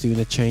Madrid's doing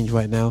a change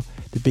right now.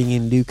 They're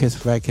bringing in Lucas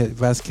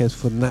Vazquez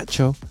for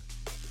Nacho.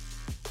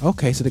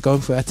 Okay, so they're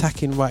going for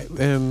attacking right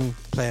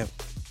player.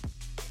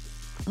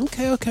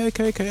 Okay.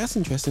 That's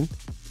interesting.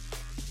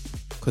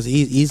 Because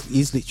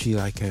he's literally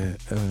like a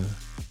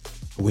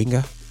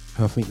winger.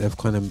 I think they've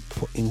kind of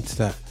put into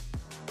that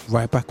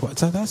right back.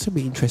 So that should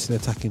be interesting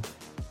attacking.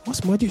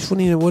 What's Modric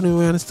running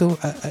around still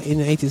in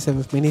the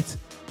 87th minute?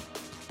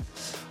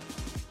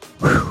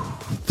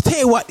 Tell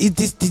you what,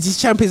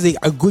 this Champions League,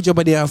 a good job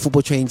I did have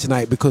football training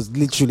tonight, because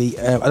literally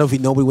I don't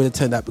think nobody would have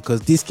turned up,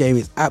 because this game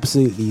is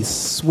absolutely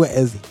sweat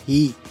as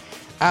heat.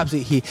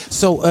 Absolute heat.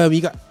 So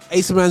you got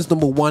AC Milan's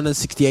number 1 on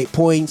 68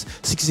 points.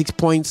 66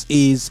 points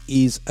is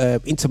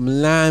Inter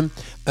Milan.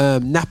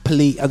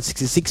 Napoli on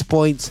 66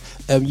 points.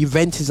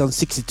 Juventus on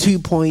 62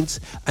 points.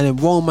 And then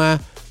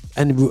Roma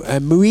and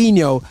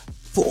Mourinho,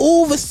 for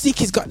all the stick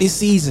he's got this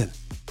season,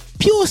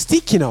 pure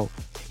stick, you know.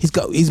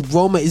 His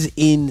Roma is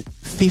in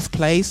 5th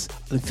place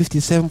on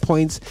 57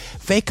 points.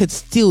 They could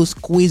still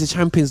squeeze the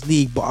Champions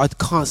League, but I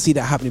can't see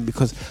that happening,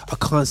 because I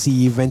can't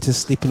see Juventus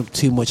slipping up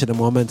too much at the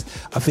moment.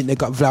 I think they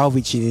got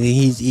Vlahovic in, and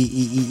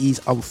he's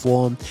on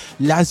form.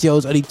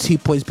 Lazio's only 2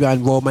 points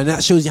behind Roma, and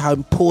that shows you how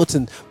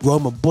important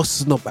Roma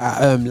busting up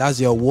at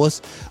Lazio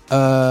was.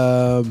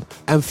 And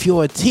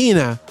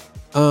Fiorentina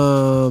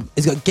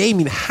has got game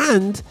in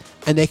hand,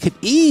 and they could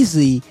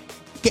easily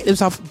get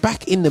themselves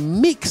back in the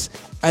mix.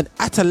 And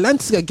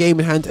Atalanta's got a game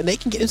in hand, and they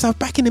can get themselves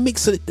back in the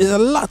mix. So there's a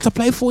lot to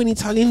play for in the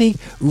Italian league,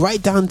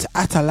 right down to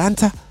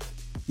Atalanta.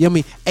 You know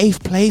what I mean?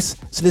 8th place.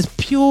 So there's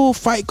pure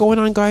fight going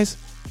on, guys.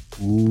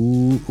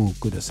 Ooh,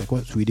 goodness sake.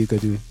 What's Rudiger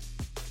doing?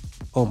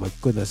 Oh my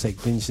goodness sake.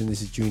 Vincent,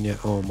 this is Junior.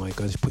 Oh my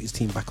God, he's put his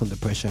team back under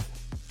pressure.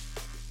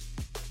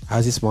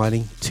 How's he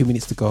smiling? 2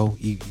 minutes to go.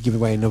 You give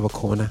away another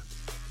corner.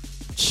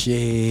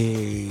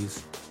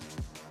 Jeez.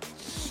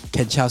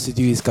 Can Chelsea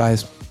do this,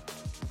 guys?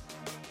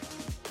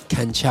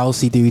 Can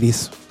Chelsea do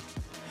this?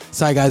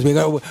 Sorry, guys,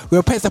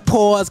 we'll press the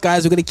pause,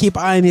 guys. We're gonna keep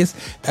eyeing this.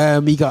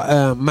 We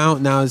got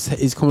Mount now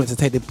is coming to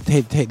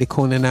take the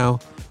corner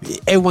now.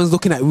 Everyone's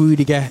looking at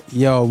Rudiger.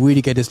 Yo,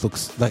 Rudiger just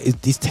looks like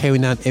he's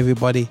tearing down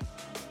everybody.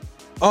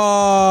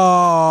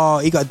 Oh,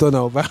 he got done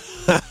over.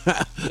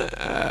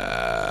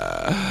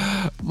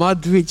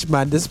 Modric,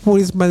 man, the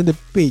smallest man in the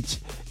pitch,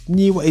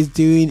 knew what he's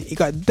doing. He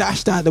got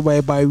dashed out of the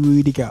way by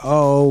Rudiger.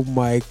 Oh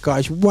my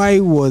gosh,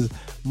 why was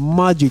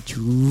Modric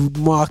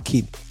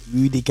marking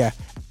Rudiger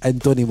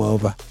and done him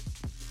over?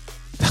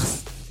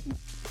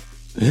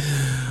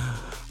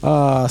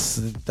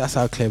 So that's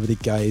how clever the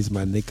guy is,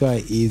 man. The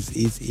guy is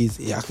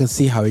I can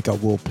see how he got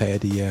World Player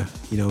of the Year.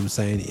 You know what I'm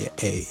saying?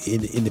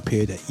 In the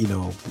period that, you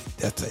know,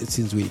 that it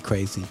seems really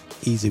crazy.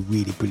 He's a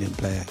really brilliant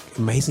player.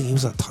 Amazing. He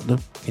was at Tottenham.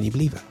 Can you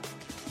believe that?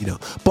 You know.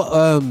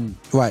 But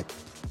right.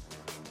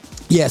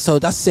 Yeah, so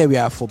that's Serie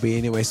A for me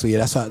anyway. So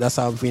yeah, that's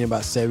how I'm feeling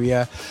about Serie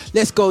A.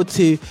 Let's go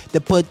to the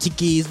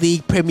Portuguese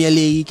League, Premier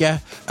League, and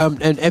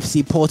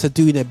FC Porto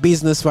doing their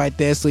business right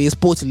there. So yeah,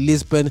 Sporting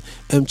Lisbon,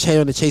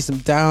 trying to chase them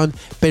down.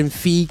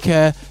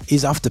 Benfica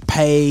is off the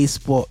pace,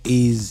 but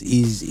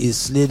is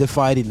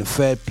solidified in the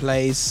 3rd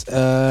place.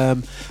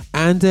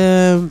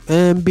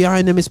 And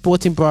behind them is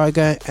Sporting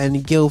Braga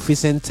and Gil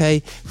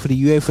Vicente for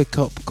the UEFA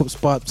Cup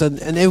spots, and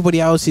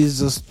everybody else is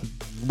just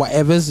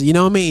whatevers. You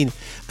know what I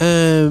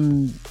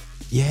mean?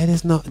 Yeah,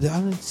 there's not. I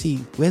don't see.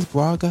 Where's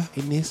Braga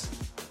in this?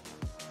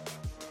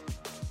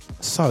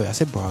 Sorry, I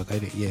said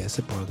Braga. Yeah, I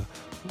said Braga.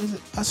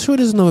 I'm sure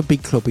there's another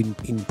big club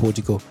in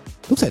Portugal.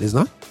 Looks like there's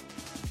not.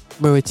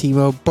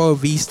 Maritimo, Boa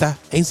Vista.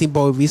 Ain't seen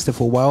Boa Vista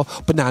for a while.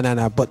 But nah.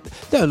 But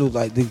they don't look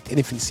like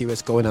anything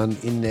serious going on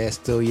in there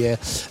still, yeah.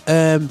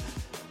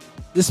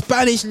 The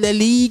Spanish La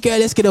Liga,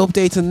 let's get an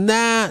update on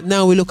that.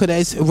 Now we look at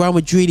this. Real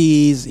Madrid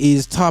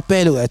is top.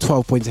 They look at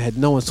 12 points ahead.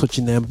 No one's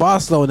touching them.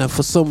 Barcelona,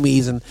 for some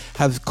reason,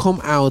 have come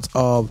out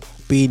of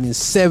being in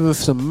 7th,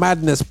 some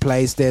madness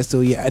place there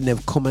still, yeah, and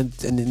they've come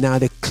and now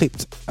they've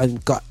clipped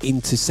and got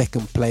into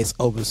 2nd place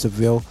over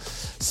Seville.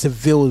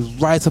 Seville is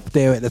right up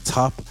there at the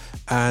top,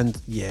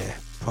 and yeah,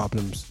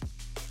 problems,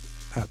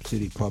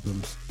 absolutely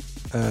problems,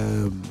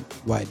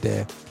 right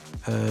there.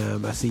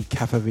 I see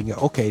Camavinga.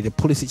 Okay, the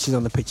Pulisic is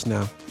on the pitch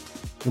now.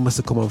 He must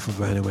have come on for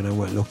Werner when I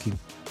weren't looking.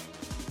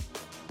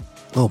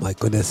 Oh my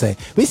goodness sake.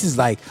 This is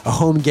like a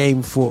home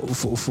game for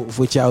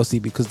Chelsea,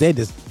 because they're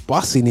just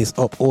bossing this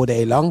up all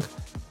day long.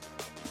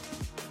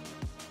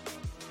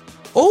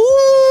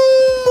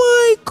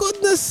 Oh my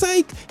goodness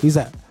sake. He's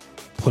like,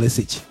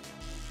 Pulisic.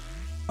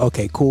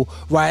 Okay, cool.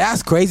 Right,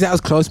 that's crazy. That was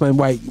close, man.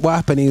 Right, what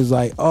happened? He was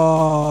like,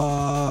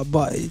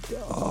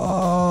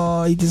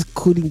 he just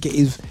couldn't get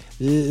his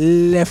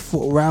left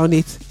foot around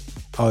it.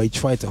 Oh, he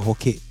tried to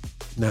hook it.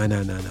 Nah,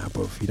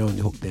 bro. You don't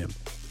hook them.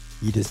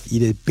 You just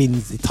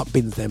top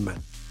bins them,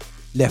 man.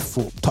 Left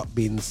foot, top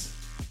bins.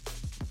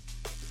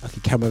 Okay,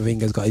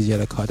 Camavinga's got his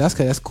yellow card.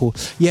 That's cool.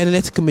 Yeah,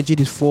 Atletico Madrid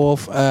is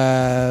fourth.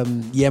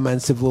 Yeah, man,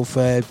 Seville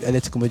third.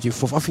 Atletico Madrid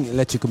fourth. I think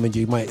Atletico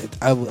Madrid might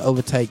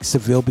overtake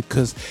Seville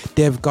because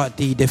they've got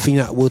the thing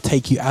that will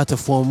take you out of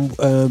form,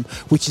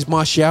 which is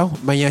Martial.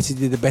 Man United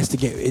did the best to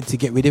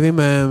get rid of him,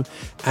 and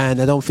I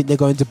don't think they're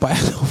going to buy. I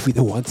don't think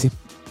they want him.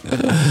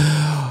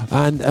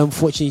 And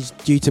unfortunately,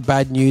 due to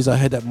bad news, I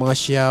heard that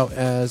Martial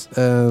is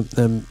going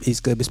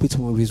to be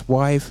splitting with his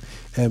wife.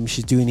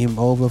 She's doing him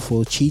over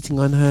for cheating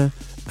on her.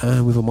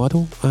 With a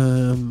model,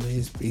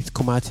 it's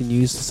come out in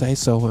news to say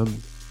so.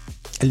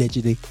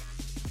 Allegedly.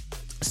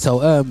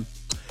 So,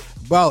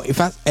 well, if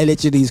that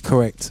allegedly is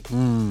correct,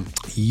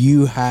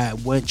 you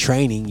weren't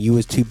training. You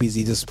was too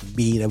busy just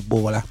being a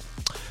baller.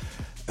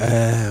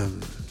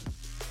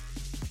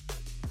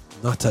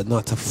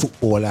 Not a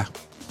footballer.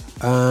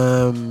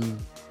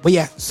 But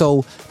yeah,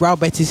 so Real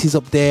Betis is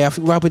up there. I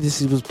think Real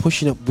Betis was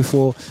pushing up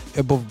before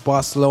above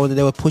Barcelona.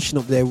 They were pushing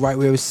up there right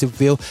where it was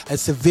Seville. And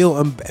Seville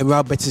and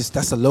Real Betis,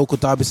 that's a local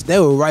derby. So they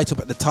were right up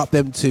at the top,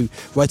 them two,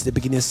 right at the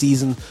beginning of the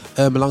season,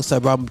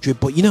 alongside Real Madrid.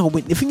 But you know,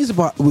 the thing is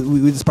about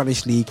with the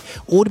Spanish league,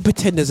 all the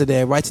pretenders are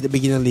there right at the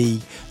beginning of the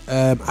league.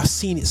 I've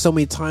seen it so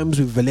many times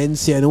with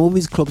Valencia and all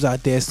these clubs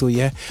out there still,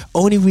 yeah.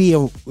 Only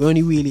really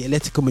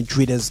Atletico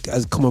Madrid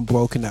has come and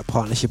broken that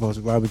partnership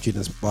of Real Madrid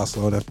and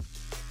Barcelona.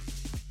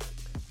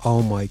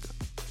 Oh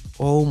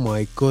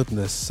my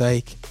goodness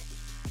sake.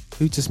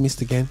 Who just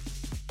missed again?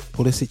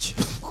 Pulisic.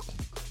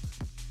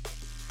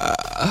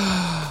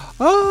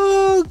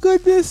 Oh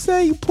goodness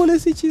sake,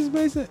 Pulisic is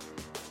missing.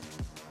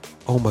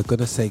 Oh my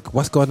goodness sake.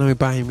 What's going on with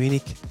Bayern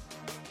Munich?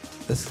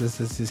 Let's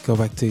just go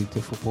back to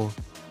football.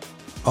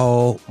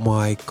 Oh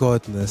my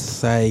goodness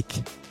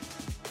sake.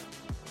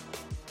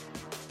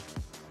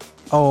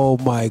 Oh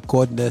my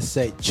goodness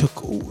sake,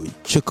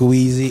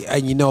 Chukwueze,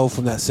 and you know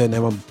from that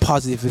surname, I'm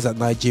positive it's that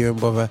Nigerian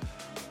brother.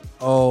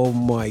 Oh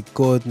my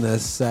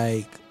goodness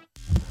sake.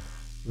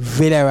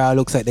 Villarreal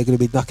looks like they're going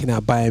to be knocking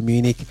out Bayern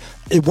Munich.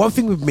 And one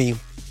thing with me,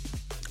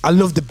 I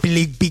love the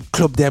big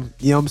club them,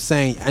 you know what I'm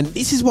saying? And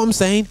this is what I'm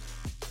saying.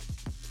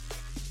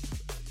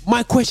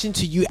 My question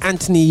to you,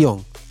 Anthony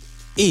Young,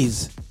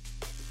 is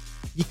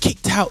you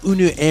kicked out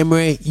Unai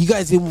Emery. You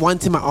guys didn't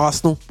want him at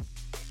Arsenal.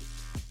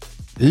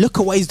 Look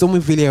at what he's done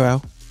with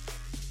Villarreal.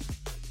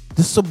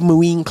 The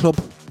submarine club,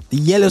 the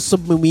yellow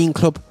submarine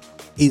club,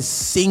 is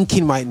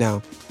sinking right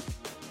now.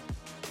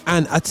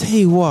 And I tell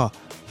you what,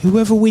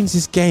 whoever wins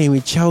this game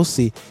with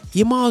Chelsea,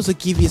 you might as well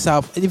give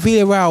yourself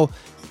Villarreal.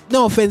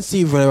 No offense to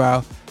you,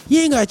 Villarreal,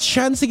 you ain't got a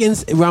chance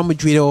against Real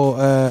Madrid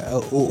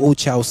or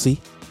Chelsea.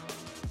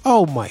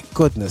 Oh my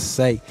goodness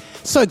sake!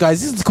 So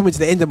guys, this is coming to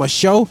the end of my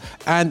show,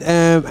 and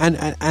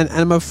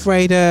I'm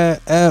afraid,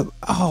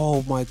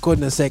 oh my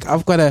goodness sake,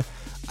 I've got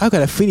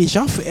to finish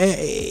off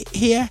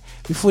here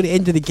before the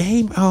end of the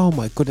game. Oh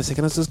my goodness sake,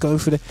 and I was just going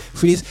through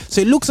this.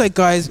 So it looks like,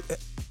 guys,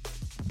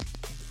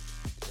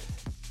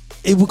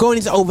 if we're going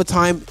into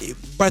overtime,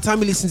 by the time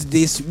you listen to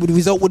this, the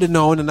result would have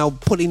known, and I'll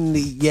put in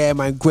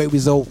the great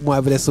result,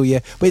 whatever that's all,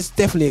 but it's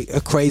definitely a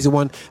crazy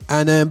one.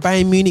 And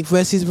Bayern Munich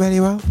versus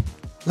Villarreal,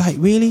 like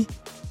really,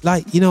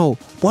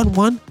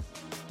 1-1.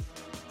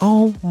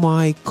 Oh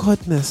my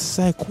goodness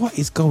sake, what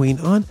is going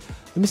on?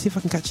 Let me see if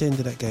I can catch the end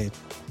of that game.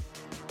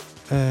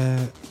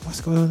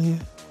 What's going on here?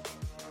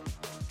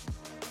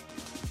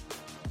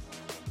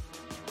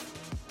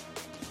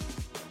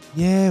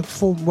 Yeah,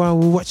 while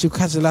we watch you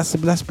catch the last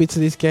bit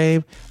of this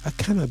game, I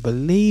cannot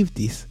believe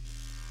this.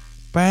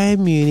 Bayern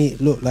Munich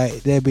look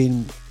like they've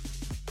been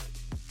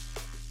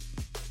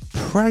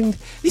pranked.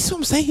 This is what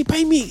I'm saying.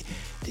 Bayern Munich,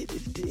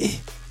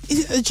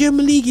 is it the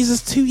German league is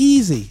just too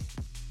easy,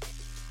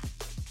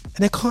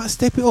 and they can't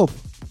step it up,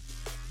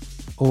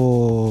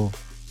 or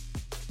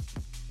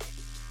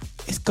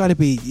it's got to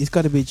be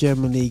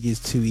German league is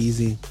too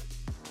easy.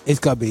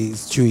 It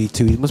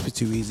must be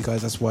too easy,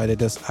 guys. That's why they're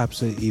just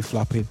absolutely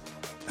flopping.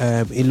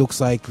 It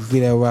looks like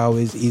Villarreal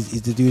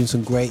is doing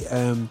some great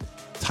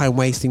time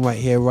wasting right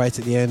here, right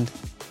at the end.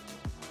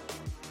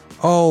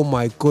 Oh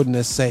my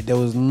goodness sake, there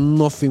was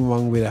nothing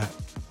wrong with that.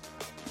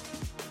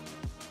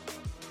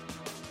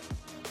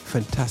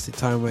 Fantastic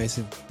time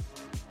wasting.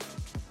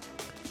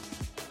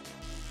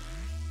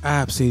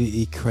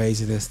 Absolutely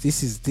craziness.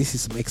 This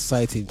is some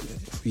exciting.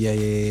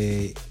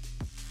 Yeah.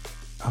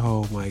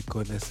 Oh my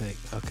goodness sake.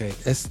 Okay,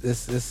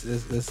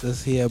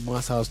 let's hear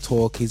Marcel's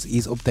talk.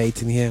 He's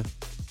updating here.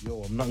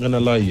 Yo, I'm not gonna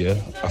lie,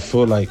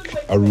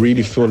 I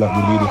really feel like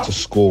we needed to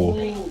score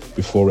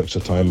before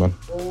extra time, man.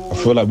 I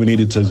feel like we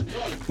needed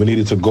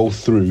to go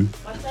through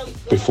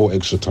before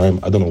extra time.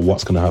 I don't know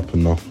what's gonna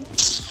happen now.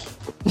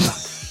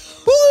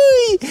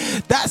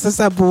 That's a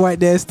sample right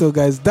there still,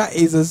 guys. That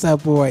is a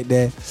sample right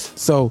there.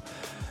 So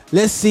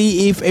let's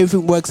see if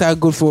everything works out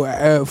good for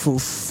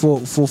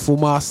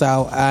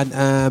Marcel,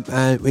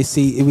 and we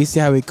see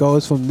how it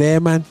goes from there,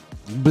 man.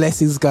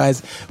 Blessings,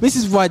 guys. This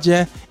is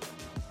Roger.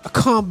 I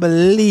can't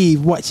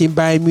believe watching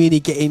Bayern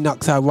Munich getting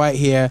knocked out right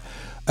here,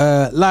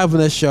 live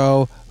on the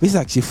show. This is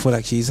actually fun.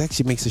 It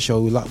actually makes the show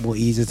a lot more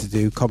easier to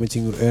do.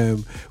 Commenting,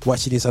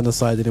 watching this on the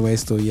side anyway,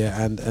 still,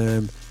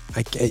 and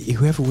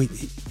whoever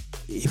wins,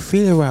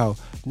 Villarreal,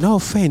 no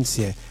offense,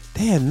 yeah,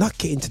 they are not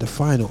getting to the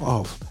final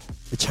of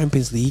the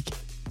Champions League.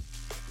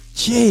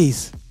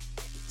 Jeez.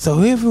 So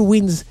whoever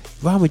wins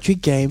Real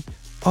Madrid game,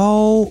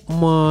 oh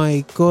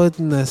my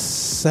goodness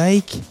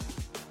sake,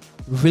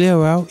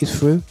 Villarreal is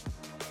through.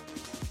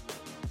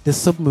 The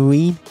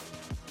submarine.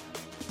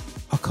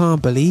 I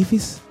can't believe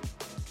this.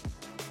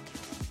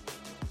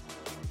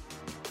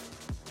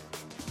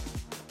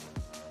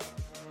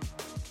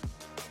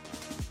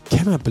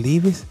 Can I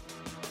believe this?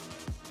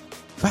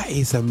 That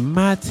is a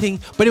mad thing.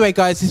 But anyway,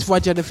 guys, this is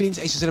Roger and the Feelings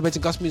Extra,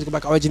 celebrating gospel music,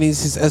 Black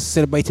origins. This is us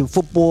celebrating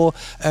football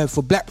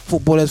for black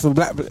footballers from a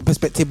black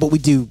perspective. But we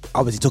do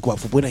obviously talk about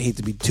football. We're not here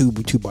to be too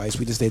biased.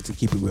 We're just there to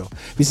keep it real.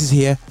 This is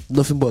here,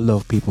 nothing but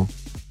love, people.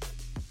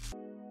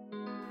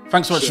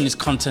 Thanks for watching this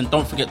content.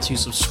 Don't forget to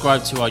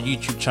subscribe to our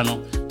YouTube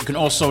channel. You can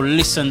also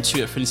listen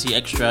to Affinity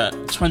Extra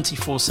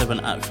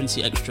 24/7 at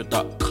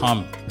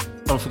affinityextra.com.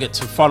 Don't forget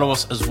to follow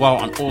us as well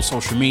on all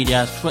social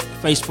media,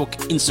 Facebook,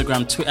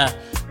 Instagram, Twitter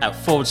at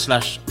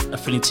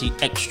 /Affinity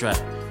Extra.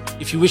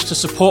 If you wish to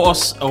support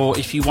us, or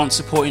if you want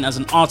supporting as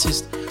an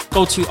artist,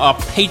 go to our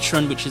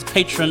Patreon, which is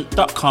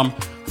patreon.com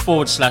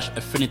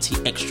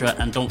 /Affinity Extra,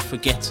 and don't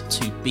forget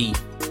to be